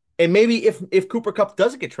 And maybe if Cooper Kupp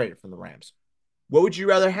doesn't get traded from the Rams, what would you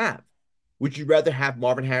rather have? Would you rather have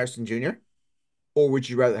Marvin Harrison Jr. or would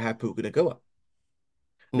you rather have Puka Nacua?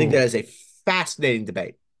 I think that Ooh. is a fascinating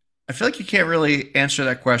debate. I feel like you can't really answer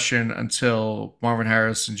that question until Marvin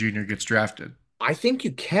Harrison Jr. gets drafted. I think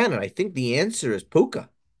you can, and I think the answer is Puka.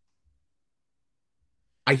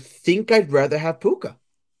 I think I'd rather have Puka.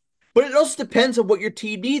 But it also depends on what your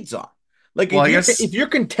team needs are. Like, Well, I if guess. you're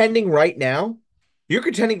contending right now, I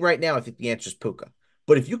think the answer is Puka.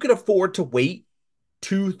 But if you can afford to wait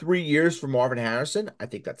 2, 3 years for Marvin Harrison, I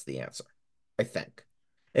think that's the answer. I think.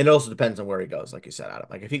 And it also depends on where he goes, like you said, Adam.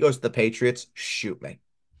 Like, if he goes to the Patriots, shoot me.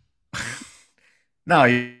 No,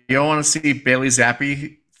 you don't want to see Bailey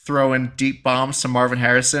Zappi throwing deep bombs to Marvin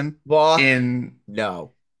Harrison Fuck in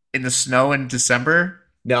no. in the snow in December.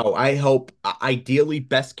 No, I hope, ideally,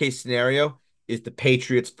 best case scenario is the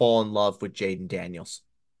Patriots fall in love with Jaden Daniels.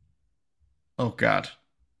 Oh God.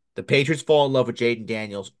 The Patriots fall in love with Jaden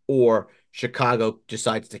Daniels, or Chicago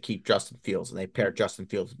decides to keep Justin Fields and they pair Justin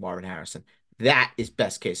Fields with Marvin Harrison. That is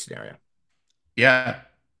best case scenario. Yeah.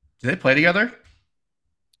 Do they play together?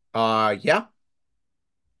 Yeah.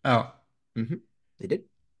 Oh. Hmm. They did.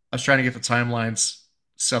 I was trying to get the timelines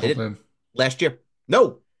They settled did in. last year.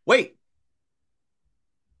 No, wait.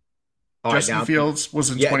 All right, Justin now, Fields was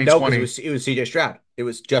in yeah, no, because 2020. it was CJ Stroud. It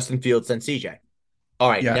was Justin Fields and CJ. All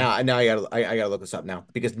right, Yeah, now I gotta look this up now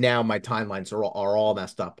because now my timelines are all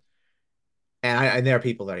messed up, and there are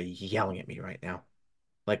people that are yelling at me right now.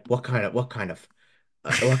 Like, what kind of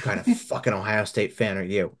fucking Ohio State fan are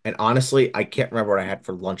you? And honestly, I can't remember what I had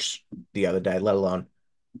for lunch the other day, let alone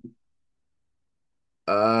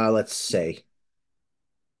let's see.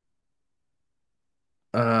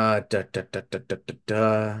 Da.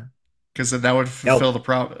 because that would Nope, fulfill the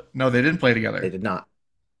problem. No, they didn't play they together. did not.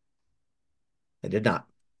 They did not.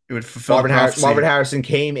 It would fulfill the Marvin prophecy. Harrison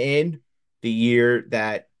came in the year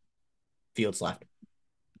that Fields left.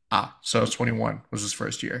 Ah, so 21 was his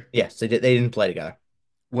first year. Yes, they did. They didn't play together.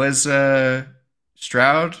 Was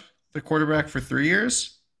Stroud the quarterback for 3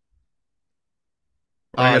 years?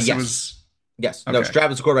 Or I guess it Yes, was yes. No, okay. Stroud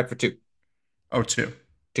was the quarterback for Oh, two.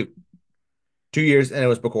 two, 2 years, and it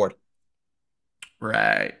was McCord.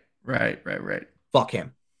 Right, right. Fuck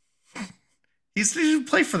him. He doesn't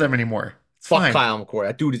play for them anymore. It's Fuck fine. Kyle McCord.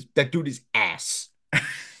 That dude is ass.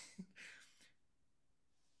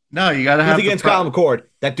 No, you got to Nothing have the against pro. Kyle McCord.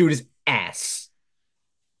 That dude is ass.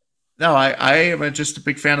 No, I am just a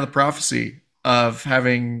big fan of the prophecy of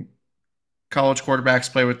having college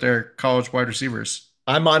quarterbacks play with their college wide receivers.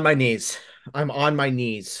 I'm on my knees. I'm on my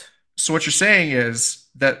knees. So what you're saying is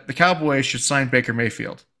that the Cowboys should sign Baker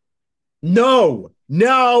Mayfield. No,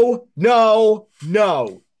 no, no,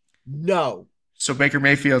 no, no. So Baker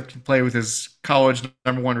Mayfield can play with his college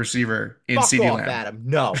number one receiver in Fuck CeeDee off, Lamb. Adam.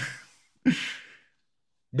 No,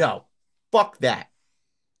 no. Fuck that.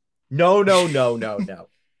 No, no, no, no, no.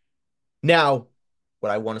 Now,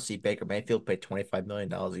 would I want to see Baker Mayfield pay $25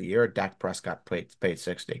 million a year or Dak Prescott paid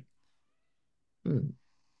 60? Hmm.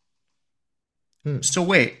 Hmm. So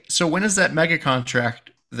wait, so when is that mega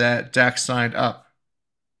contract that Dak signed up?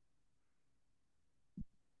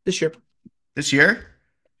 This year, This year?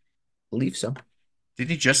 believe so. Did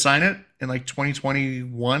he just sign it in like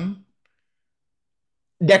 2021?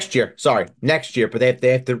 Next year, sorry, next year, but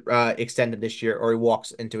they have to extend him this year, or he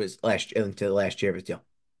walks into the last year of his deal.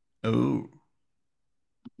 Oh,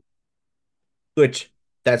 Which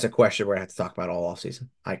that's a question we're gonna have to talk about all offseason.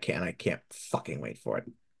 I can't fucking wait for it.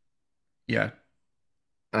 yeah.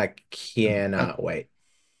 I Uh, cannot wait.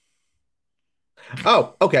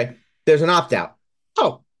 Oh, okay. There's an opt out.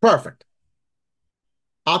 Oh, perfect.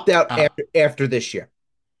 Opt out ah, after this year.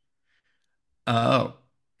 oh,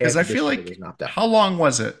 because I After feel this year, there's like an opt out. how long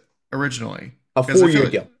was it originally? A Because I feel 4 year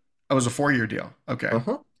like deal. it was a 4 year deal. Okay,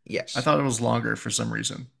 Uh-huh. I Yes. thought it was longer for some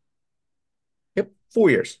reason. Yep. 4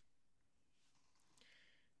 years.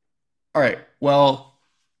 All right, well,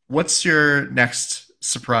 what's your next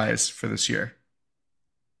surprise for this year?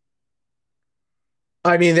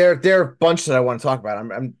 I mean, there are a bunch that I want to talk about.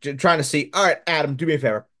 I'm trying to see. All right, Adam, do me a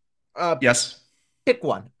favor. Uh, Yes, Pick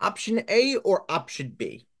one. Option A or option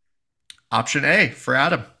B? option A for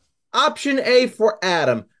Adam. Option A for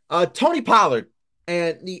Adam. Tony Pollard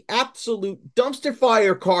and the absolute dumpster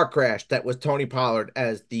fire car crash that was Tony Pollard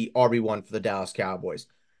as the RB1 for the Dallas Cowboys.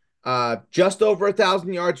 Just over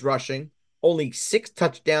 1,000 yards rushing, only 6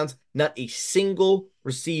 touchdowns, not a single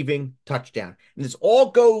receiving touchdown. And this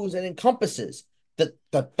all goes and encompasses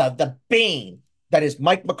the bane that is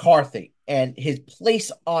Mike McCarthy and his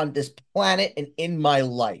place on this planet and in my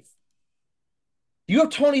life. You have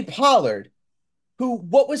Tony Pollard, who,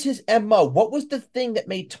 what was his MO? What was the thing that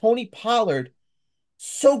made Tony Pollard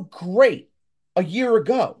so great a year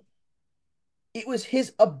ago? It was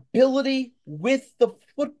his ability with the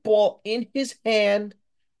football in his hand,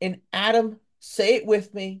 and Adam, say it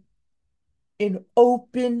with me, in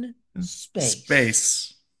open space.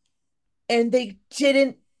 Space. And they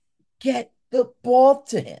didn't get the ball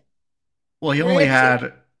to him. Well, he only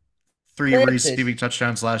Granted, had three granted, receiving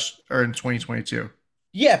touchdowns last or in 2022.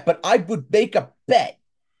 yeah, but I would make a bet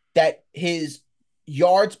that his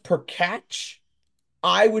yards per catch,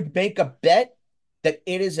 I would make a bet that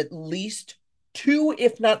it is at least 2,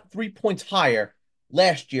 if not 3 points higher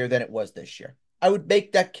last year than it was this year. I would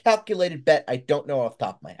make that calculated bet. I don't know off the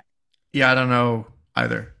top of my head. Yeah, I don't know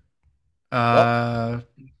either. Well, Uh,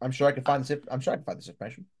 I'm sure I can find this. I'm sure I can find this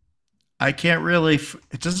information. I can't really.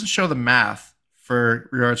 It doesn't show the math for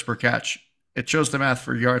yards per catch. It shows the math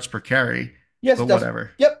for yards per carry, Yes, but it does.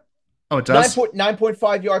 whatever. Yep. Oh, it Nine does. point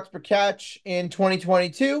 9.5 yards per catch in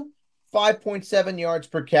 2022, 5.7 yards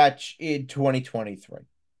per catch in 2023. Oh,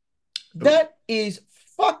 That is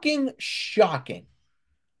fucking shocking.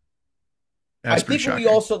 I That's pretty think what we shocking.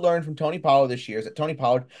 also learned from Tony Pollard this year is that Tony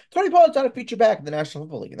Pollard's not a feature back in the National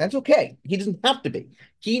Football League, and that's okay. He doesn't have to be.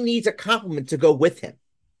 He needs a compliment to go with him.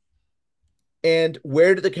 And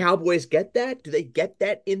where do the Cowboys get that? Do they get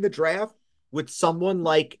that in the draft with someone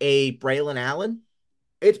like a Braylon Allen?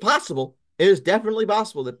 It's possible. It is definitely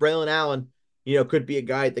possible that Braylon Allen, could be a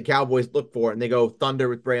guy the Cowboys look for, and they go Thunder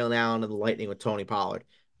with Braylon Allen and the Lightning with Tony Pollard.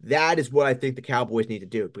 That is what I think the Cowboys need to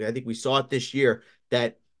do, because I think we saw it this year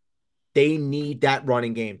that they need that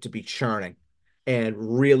running game to be churning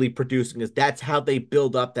and really producing, because that's how they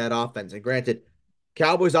build up that offense. And granted,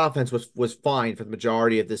 Cowboys offense was fine for the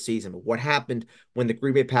majority of the season, but what happened when the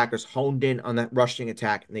Green Bay Packers honed in on that rushing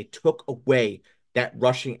attack and they took away that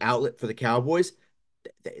rushing outlet for the Cowboys,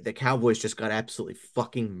 the Cowboys just got absolutely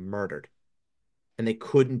fucking murdered, and they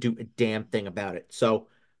couldn't do a damn thing about it. So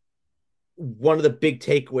one of the big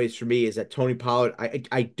takeaways for me is that Tony Pollard,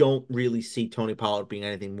 I don't really see Tony Pollard being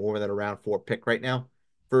anything more than a round 4 pick right now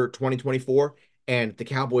for 2024. And the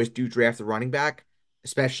Cowboys do draft the running back,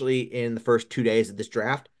 especially in the first 2 days of this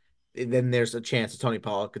draft. Then there's a chance that Tony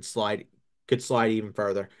Pollard could slide even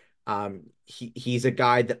further. He's a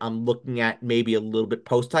guy that I'm looking at maybe a little bit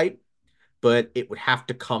post type, but it would have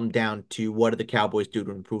to come down to what do the Cowboys do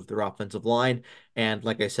to improve their offensive line. And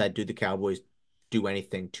like I said, do the Cowboys do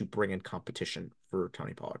anything to bring in competition for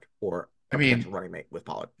Tony Pollard or I a potential mean, running mate with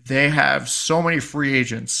Pollard? they have so many free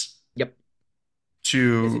agents Yep.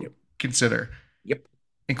 Yes, they to do. consider, Yep.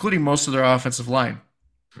 including most of their offensive line.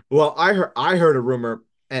 Well, I heard a rumor,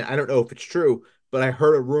 and I don't know if it's true, but I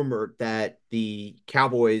heard a rumor that the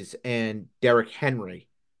Cowboys and Derrick Henry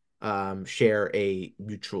share a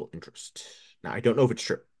mutual interest. Now, I don't know if it's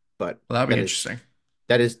true, but Well, that'd be that is interesting.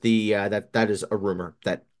 that is a rumor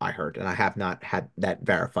that I heard, and I have not had that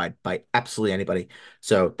verified by absolutely anybody.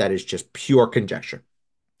 So that is just pure conjecture.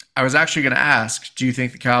 I was actually going to ask, do you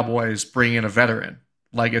think the Cowboys bring in a veteran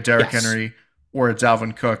like a Derrick Yes. Henry or a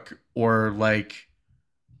Dalvin Cook or like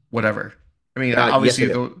whatever? I mean, Yes, I obviously,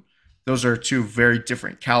 do. those are two very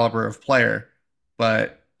different caliber of player,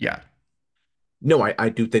 but yeah, No, I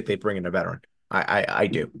do think they bring in a veteran. I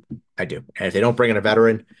do. I do. And if they don't bring in a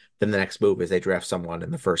veteran, then the next move is they draft someone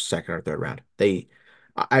in the first, second, or third round.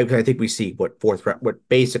 I think we see what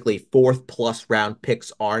basically fourth plus round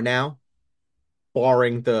picks are now,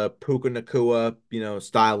 barring the Puka Nakua,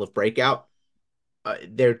 style of breakout.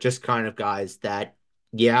 They're just kind of guys that,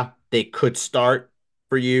 yeah, they could start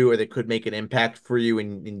for you or they could make an impact for you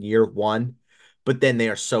in year one, but then they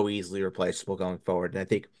are so easily replaceable going forward. And I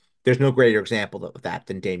think there's no greater example of that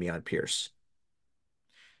than Dameon Pierce.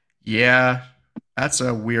 yeah, that's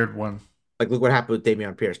a weird one. Like, look what happened with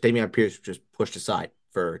Dameon Pierce. Dameon Pierce was just pushed aside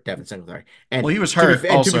for Devin Singletary. Well, And he was to be hurt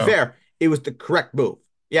and to be also. fair, it was the correct move.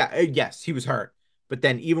 Yeah, yes, he was hurt. But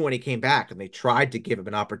then even when he came back and they tried to give him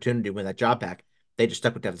an opportunity to win that job back, they just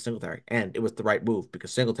stuck with Devin Singletary. And it was the right move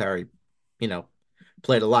because Singletary, you know,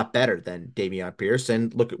 played a lot better than Dameon Pierce.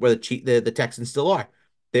 And look at where the Texans still are.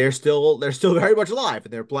 They're still very much alive,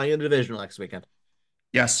 and they're playing in the division next weekend.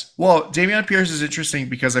 Yes. Well, Dameon Pierce is interesting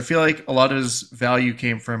because I feel like a lot of his value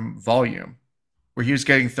came from volume, where he was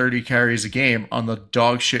getting 30 carries a game on the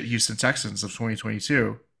dog shit Houston Texans of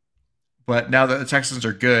 2022. But now that the Texans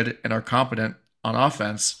are good and are competent on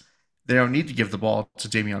offense, they don't need to give the ball to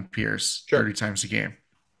Dameon Pierce Sure. 30 times a game.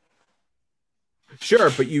 Sure,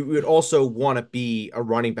 but you would also want to be a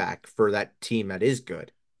running back for that team that is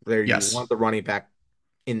good. There, you want Yes. the running back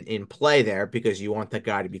in play there because you want that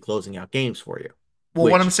guy to be closing out games for you. Well,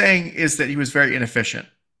 what I'm Which, saying is that he was very inefficient.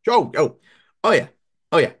 oh yeah,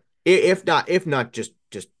 oh yeah. If not just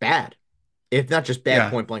bad, if not just bad Yeah.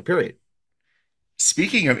 point blank period.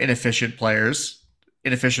 Speaking of inefficient players,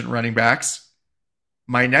 inefficient running backs,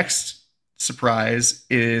 my next surprise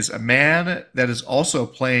is a man that is also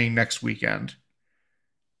playing next weekend,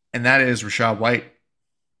 and that is Rachaad White.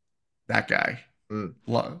 That guy.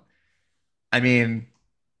 Mm. I mean,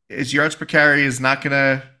 his yards per carry is not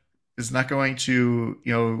going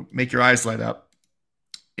to make your eyes light up.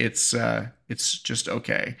 It's just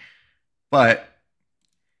okay. But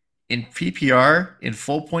in PPR, in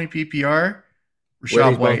full point PPR, Where Rachaad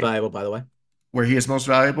he's most White, valuable, by the way. where he is most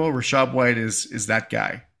valuable, Rachaad White is that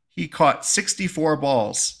guy. He caught 64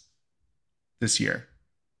 balls this year.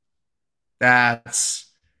 That's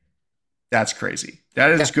that's crazy.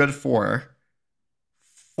 That is Yeah. good for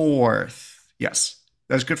fourth. Yes,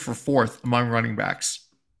 that's good for fourth among running backs.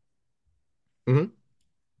 Hmm.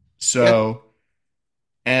 Yeah. So,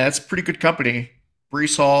 and that's pretty good company.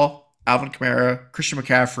 Brees Hall, Alvin Kamara, Christian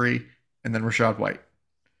McCaffrey, and then Rachaad White.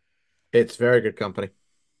 It's very good company.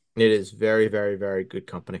 It is very, very, very good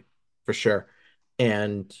company for sure.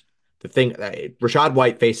 And The thing Rachaad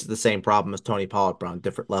White faces the same problem as Tony Pollard, but on a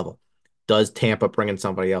different level. Does Tampa bring in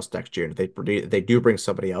somebody else next year? And if they do bring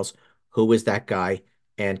somebody else, who is that guy?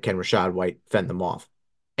 And can Rachaad White fend them off?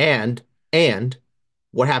 And and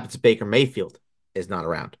what happens if Baker Mayfield is not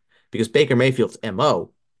around? Because Baker Mayfield's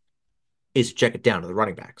MO is to check it down to the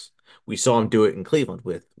running backs. We saw him do it in Cleveland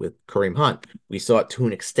with Kareem Hunt. We saw it to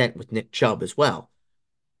an extent with Nick Chubb as well.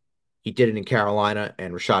 He did it in Carolina,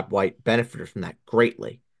 and Rachaad White benefited from that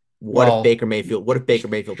greatly. Well, What if Baker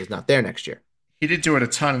Mayfield is not there next year? he did do it a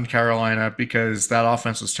ton in Carolina because that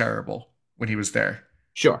offense was terrible when he was there.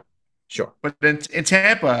 Sure, sure. But in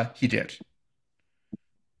Tampa, he did.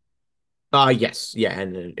 Yes, yeah,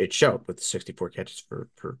 and it showed with 64 catches for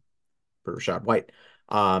Rachaad White.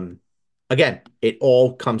 Um, Again, it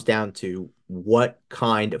all comes down to what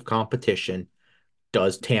kind of competition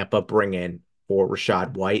does Tampa bring in for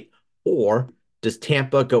Rachaad White, or does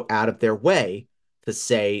Tampa go out of their way to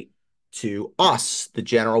say to us, the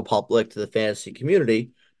general public, to the fantasy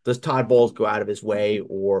community, does Todd Bowles go out of his way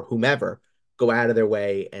or whomever go out of their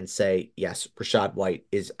way and say, yes, Rachaad White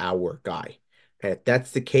is our guy? And if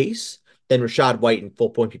that's the case, then Rachaad White in full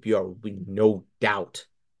point PPR will be no doubt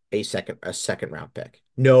a second round pick.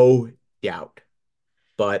 No doubt.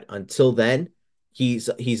 But until then, he's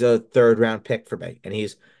a third round pick for me, and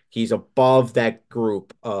he's above that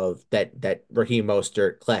group of that Raheem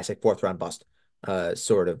Mostert classic fourth round bust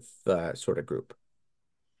sort of group,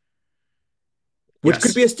 which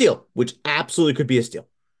could be Yes. a steal, which absolutely could be a steal.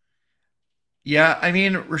 Yeah, I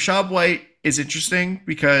mean, Rachaad White is interesting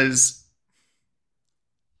because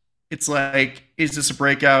it's like, is this a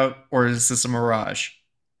breakout or is this a mirage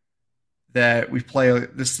that we play?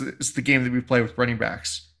 This is the game that we play with running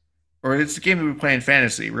backs, or it's the game that we play in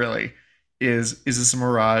fantasy. Really, is this a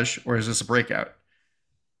mirage or is this a breakout?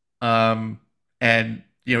 Um, and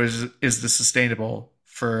is this sustainable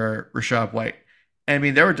for Rachaad White? And I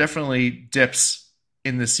mean, there were definitely dips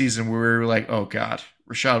in the season where we were like, oh God,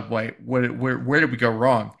 Rachaad White, where did we go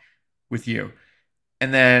wrong with you?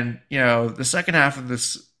 And then the second half of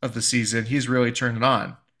the season, he's really turned it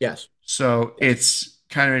on. Yes, So yes, it's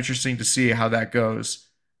kind of interesting to see how that goes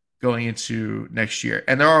going into next year.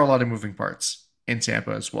 And there are a lot of moving parts in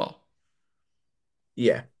Tampa as well.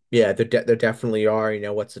 yeah, yeah. There definitely are.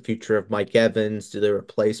 What's the future of Mike Evans? Do they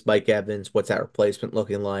replace Mike Evans? What's that replacement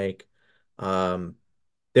looking like? Um,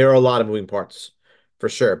 There are a lot of moving parts for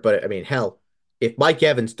sure. But I mean, hell, if Mike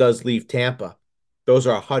Evans does leave Tampa, those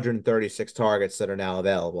are 136 targets that are now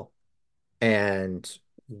available. And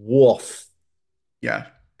woof, Yeah.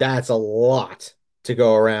 that's a lot to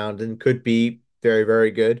go around and could be very,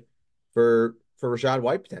 very good for Rachaad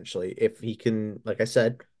White potentially if he can, like I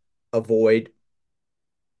said, avoid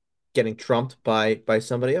getting trumped by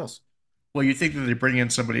somebody else. Well, you think that they bring in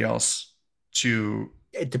somebody else to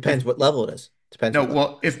It if depends what level it is. Depends no, what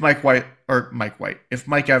level. well, if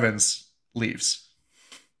Mike Evans leaves,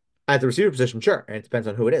 At the receiver position, sure, and it depends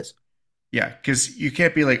on who it is. yeah, because you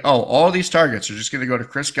can't be like, oh, all these targets are just going to go to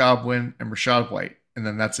Chris Godwin and Rachaad White, and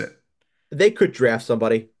then that's it. They could draft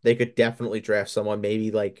somebody. They could definitely draft someone,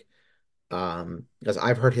 maybe like because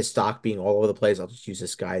I've heard his stock being all over the place. I'll just use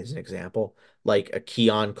this guy as an example, like a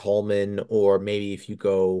Keon Coleman, or maybe if you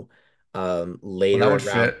go Well, that would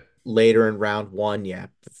fit. later in round one, yeah,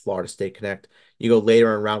 Florida State Connect. You go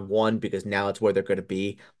later in round one because now it's where they're going to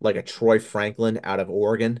be, like a Troy Franklin out of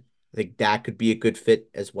Oregon. I think that could be a good fit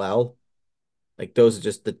as well. Like those are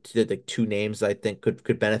just the two names that I think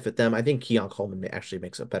could benefit them. I think Keon Coleman actually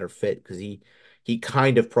makes a better fit because he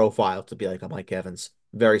kind of profiled to be like a Mike Evans,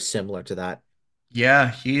 very similar to that.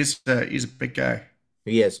 Yeah, he's a big guy.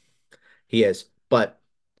 He is, he is. But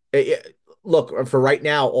look, for right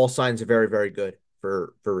now, all signs are very, very good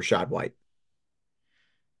for Rachaad White.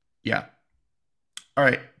 Yeah. All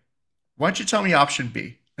right. Why don't you tell me option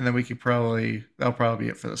B, and then that'll probably be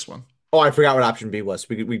it for this one. Oh, I forgot what option B was.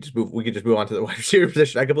 We could just move on to the wide receiver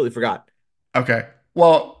position. I completely forgot. Okay.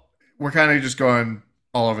 Well, we're kind of just going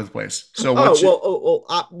all over the place. So Oh what's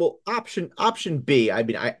well, option B. I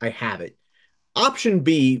mean, I have it. Option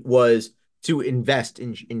B was to invest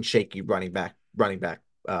in shaky running back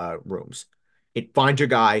rooms. Find your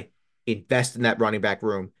guy, invest in that running back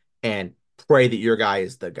room, and pray that your guy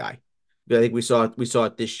is the guy. I think we saw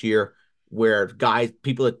it this year where guys,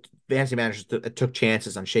 people that fantasy managers took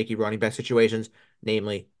chances on shaky running back situations,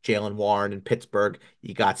 namely Jalen Warren in Pittsburgh.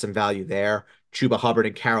 You got some value there. Chuba Hubbard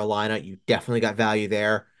in Carolina, you definitely got value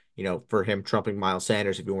there. For him trumping Miles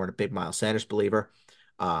Sanders if you weren't a big Miles Sanders believer.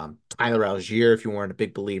 Tyler Algier, if you weren't a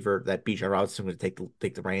big believer that Bijan Robinson would take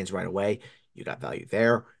the reins right away, you got value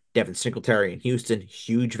there. Devin Singletary in Houston,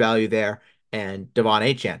 huge value there, and Devon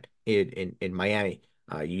Achane in Miami.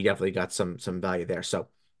 You definitely got some value there. So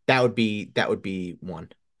that would be one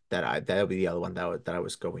that would be the other one that I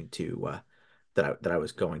was going to that I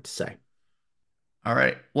was going to say. All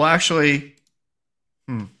right. Well, actually,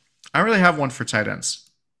 hmm, I don't really have one for tight ends,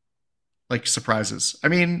 like surprises. I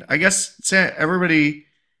mean, I guess everybody.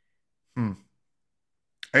 Hmm,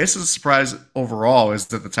 I guess the surprise overall is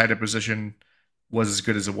that the tight end position was as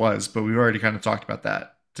good as it was, but we've already kind of talked about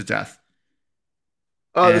that to death.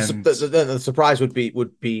 Oh, And the surprise would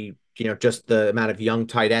be just the amount of young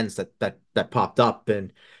tight ends that popped up,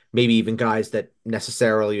 and maybe even guys that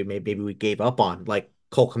necessarily maybe we gave up on, like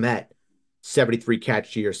Cole Kmet, 73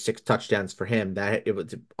 catch year, 6 touchdowns for him. That it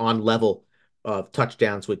was on level of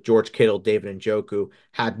touchdowns with George Kittle, David Njoku,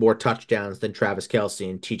 had more touchdowns than Travis Kelce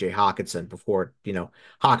and TJ Hawkinson before.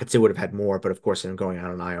 Hawkinson would have had more, but of course him going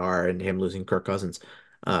out on IR and him losing Kirk Cousins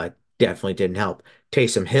definitely didn't help.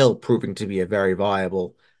 Taysom Hill proving to be a very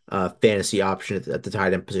viable fantasy option at the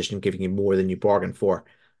tight end position, giving you more than you bargained for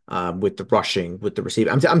with the rushing, with the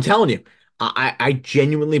receiving. I'm telling you, I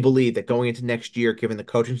genuinely believe that going into next year, given the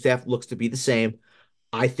coaching staff looks to be the same,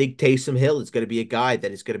 I think Taysom Hill is going to be a guy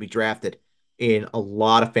that is going to be drafted in a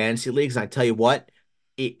lot of fantasy leagues. And I tell you what,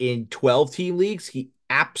 in 12 team leagues, he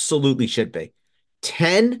absolutely should be.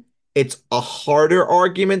 10, it's a harder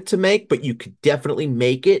argument to make, but you could definitely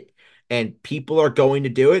make it, and people are going to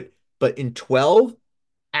do it. But in 12,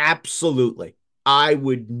 absolutely. I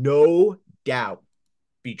would no doubt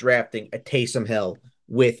be drafting a Taysom Hill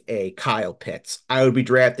with a Kyle Pitts. I would be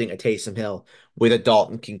drafting a Taysom Hill with a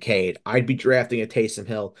Dalton Kincaid. I'd be drafting a Taysom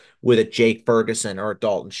Hill with a Jake Ferguson or a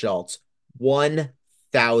Dalton Schultz.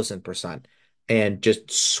 1000%. And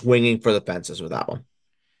just swinging for the fences with that one.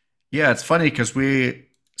 yeah, it's funny because we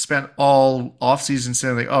spent all offseason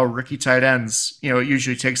saying like, oh, rookie tight ends, it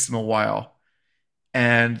usually takes them a while.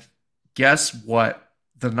 And guess what?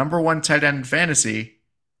 The number one tight end in fantasy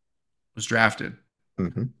was drafted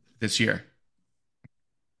Mm-hmm. this year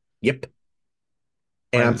Yep.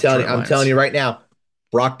 And by the Detroit I'm telling Lions. you right now,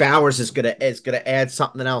 Brock Bowers is gonna add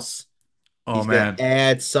something else. Oh He's gonna man.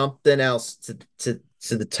 add something else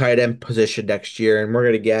to the tight end position next year, and we're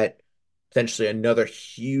gonna get potentially another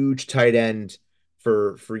huge tight end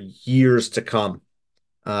for years to come.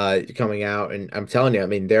 Coming out, and I'm telling you, I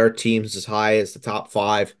mean, there are teams as high as the top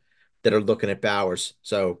five that are looking at Bowers.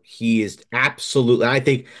 So he is absolutely. I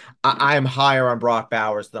think I am higher on Brock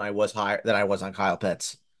Bowers than I was on Kyle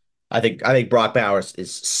Pitts. I think Brock Bowers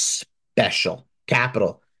is special,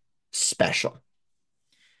 capital special.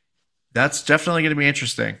 That's definitely going to be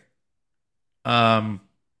interesting. Um,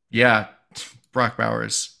 yeah, Brock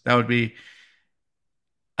Bowers. That would be.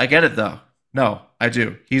 I get it though. No, I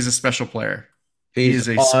do. He's a special player. He He's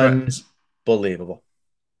is a unbelievable,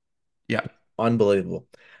 yeah. unbelievable.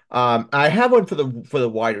 I have one for the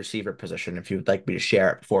wide receiver position. If you would like me to share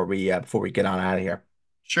it before we get on out of here.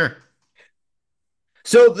 Sure.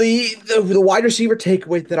 So the wide receiver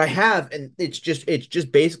takeaway that I have, and it's just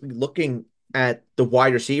basically looking at the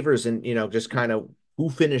wide receivers and just kind of who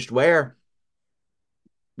finished where.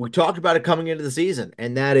 We talked about it coming into the season,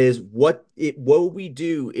 and that is what would we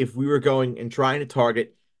do if we were going and trying to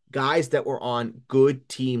target guys that were on good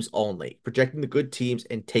teams only, projecting the good teams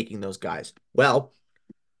and taking those guys. Well,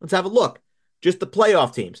 let's have a look. Just the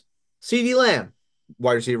playoff teams. CeeDee Lamb,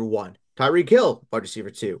 wide receiver one. Tyreek Hill, wide receiver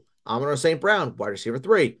two. Amon St. Brown, wide receiver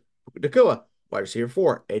three. Nakua, wide receiver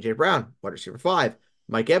four. AJ Brown, wide receiver five.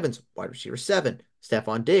 Mike Evans, wide receiver seven.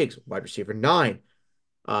 Stephon Diggs, wide receiver nine.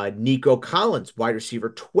 Nico Collins, wide receiver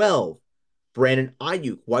 12. Brandon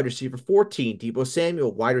Ayuk, wide receiver 14. Deebo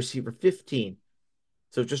Samuel, wide receiver 15.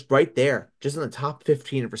 So just right there, just in the top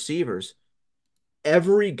 15 of receivers,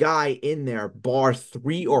 every guy in there, bar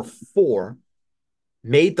three or four,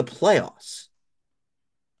 made the playoffs.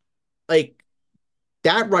 Like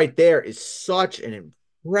that right there is such an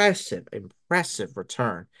impressive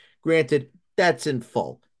return. Granted, that's in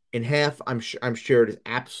full. In half, I'm sure it is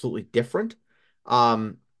absolutely different.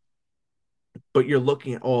 Um, but you're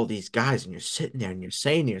looking at all these guys and you're sitting there and you're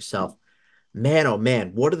saying to yourself, man, oh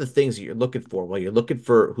man, what are the things that you're looking for? Well, you're looking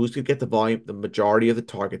for who's going to get the volume, the majority of the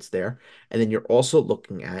targets there. And then you're also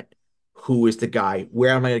looking at who is the guy,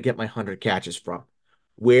 where am I going to get my 100 catches from?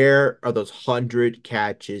 Where are those 100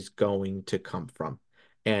 catches going to come from?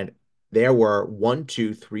 And there were 1,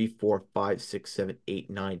 2, 3, 4, 5, 6, 7, 8,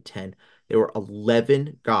 9, 10. There were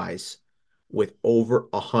 11 guys with over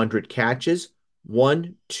 100 catches.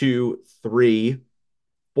 One, two, three,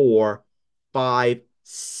 four, five,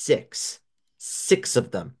 six. Six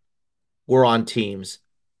of them were on teams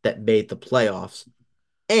that made the playoffs.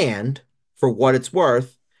 And for what it's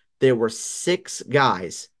worth, there were six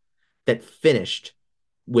guys that finished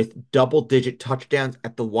with double-digit touchdowns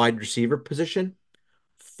at the wide receiver position,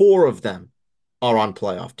 four of them are on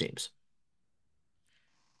playoff teams.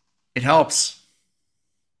 It helps.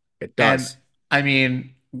 It And does. I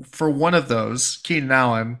mean, for one of those, Keenan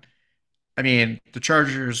Allen, I mean, the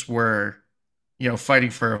Chargers were,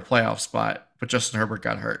 fighting for a playoff spot, but Justin Herbert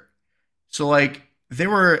got hurt. So like they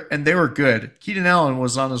were good. Keenan Allen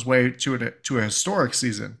was on his way to a historic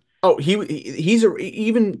season. Oh, he's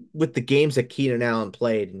even with the games that Keenan Allen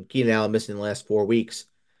played and Keenan Allen missing the last 4 weeks,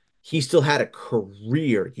 he still had a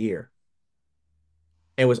career year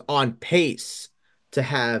and was on pace to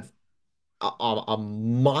have a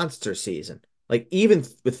monster season. Like even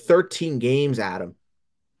with 13 games, Adam,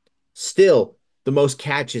 still the most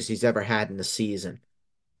catches he's ever had in a season,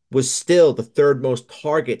 was still the third most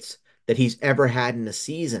targets that he's ever had in a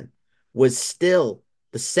season, was still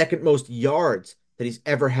the second most yards that he's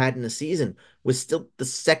ever had in a season, was still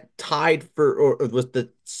the tied for, or was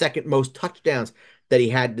the second most touchdowns that he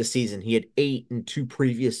had in the season. He had 8 in 2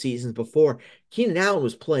 previous seasons before. Keenan Allen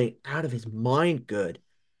was playing out of his mind good.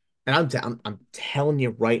 And I'm telling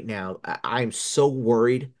you right now, I'm so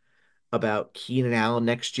worried about Keenan Allen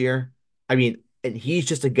next year. I mean, and he's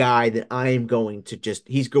just a guy that I am going to just,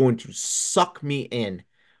 he's going to suck me in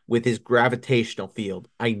with his gravitational field.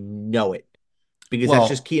 I know it because that's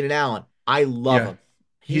just Well, Keenan Allen. I love yeah, him.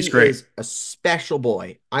 he's He great. is a special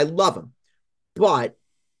boy. I love him. But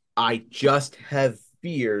I just have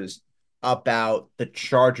fears about the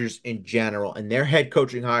Chargers in general and their head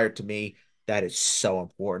coaching hire to me. That is so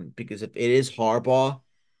important because if it is Harbaugh,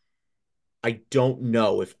 I don't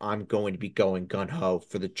know if I'm going to be going gun ho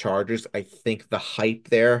for the Chargers. I think the hype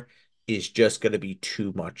there is just going to be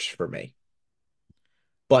too much for me.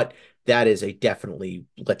 But that is a definitely,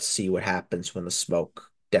 let's see what happens when the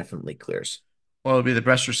smoke definitely clears Well, it'll be the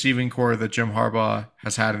best receiving core that Jim Harbaugh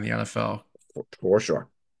has had in the NFL for sure. For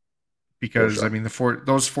because I sure. mean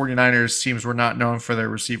those 49ers teams were not known for their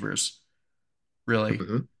receivers, really.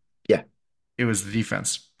 Hmm. Yeah. It was the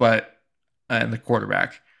defense, but and the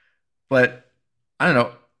quarterback. But I don't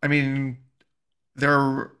know. I mean, there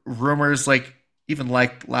are rumors like even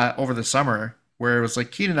like over the summer where it was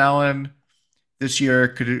like Keenan Allen this year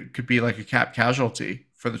could be like a cap casualty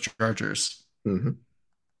for the Chargers. Hmm.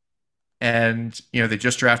 And they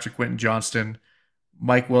just drafted Quentin Johnston,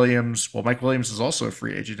 Mike Williams. Well, Mike Williams is also a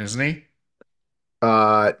free agent, isn't he?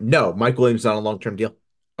 No, Mike Williams is on a long-term deal.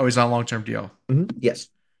 Oh, he's on a long term deal. Yes.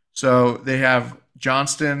 So they have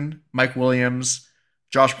Johnston, Mike Williams,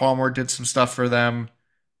 Josh Palmer did some stuff for them.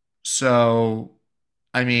 So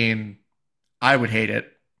I mean, I would hate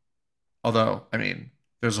it. Although, I mean,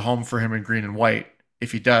 there's a home for him in green and white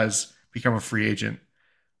if he does become a free agent.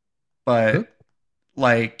 Mhm. But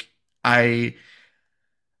like I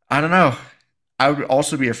I don't know. I would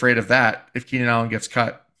also be afraid of that if Keenan Allen gets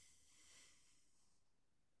cut.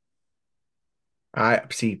 I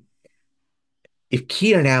see. If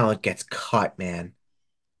Keenan Allen gets cut, man,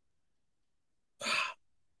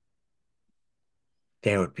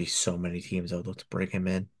 there would be so many teams that would look to bring him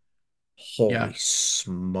in. Yeah. Holy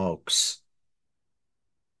smokes.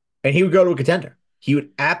 And he would go to a contender. He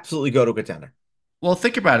would absolutely go to a contender. Well,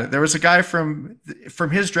 think about it. There was a guy from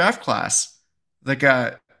his draft class that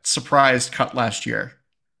got surprised cut last year.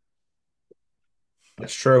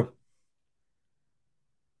 That's true.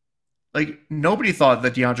 Like nobody thought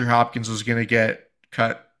that DeAndre Hopkins was going to get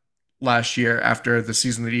cut last year after the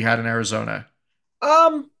season that he had in Arizona.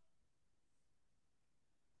 Um,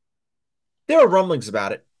 there are rumblings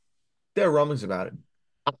about it. There are rumblings about it.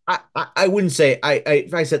 I wouldn't say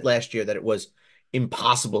if I said last year that it was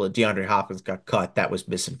impossible that DeAndre Hopkins got cut, that was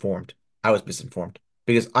misinformed. I was misinformed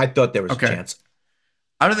because I thought there was a Okay. chance.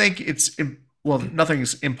 I don't think well,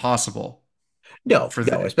 nothing's impossible No, for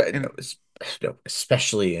the in no,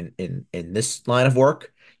 especially in this line of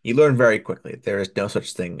work, you learn very quickly there is no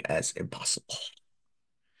such thing as impossible.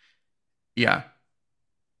 yeah.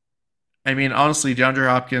 I mean, honestly, DeAndre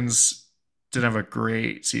Hopkins didn't have a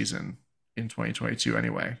great season in 2022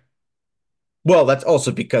 anyway. Well, that's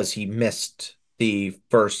also because he missed the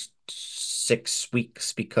first 6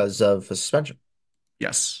 weeks because of a suspension.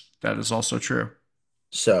 Yes, that is also true.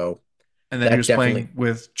 So And then he that was definitely. playing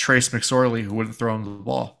with Trace McSorley, who wouldn't throw him the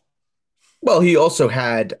ball. Well, he also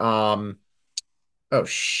had oh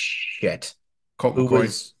shit. Colt Who McCoy,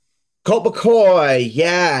 was Colt McCoy?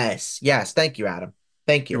 Yes. Yes. Thank you, Adam.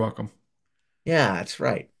 Thank you're you. welcome. Yeah, that's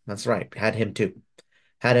right. That's right. Had him too.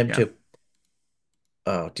 Had him Yeah. too.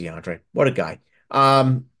 Oh, DeAndre. What a guy.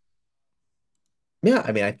 Um, yeah,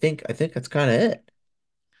 I mean, I think that's kind of it.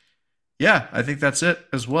 Yeah, I think that's it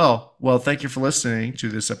as well. Well, thank you for listening to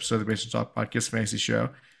this episode of the Basement Talk Podcast Fantasy Show.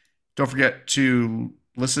 Don't forget to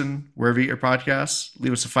listen wherever you get your podcasts.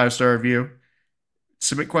 Leave us a 5-star review.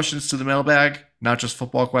 Submit questions to the mailbag, not just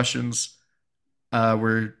football questions.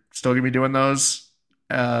 We're still going to be doing those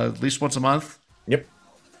at least once a month. Yep.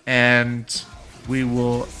 And we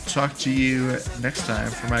will talk to you next time.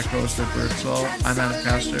 For my co-host, Ed Birdsall, I'm Adam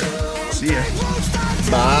Castor. See ya.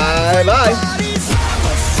 Bye-bye.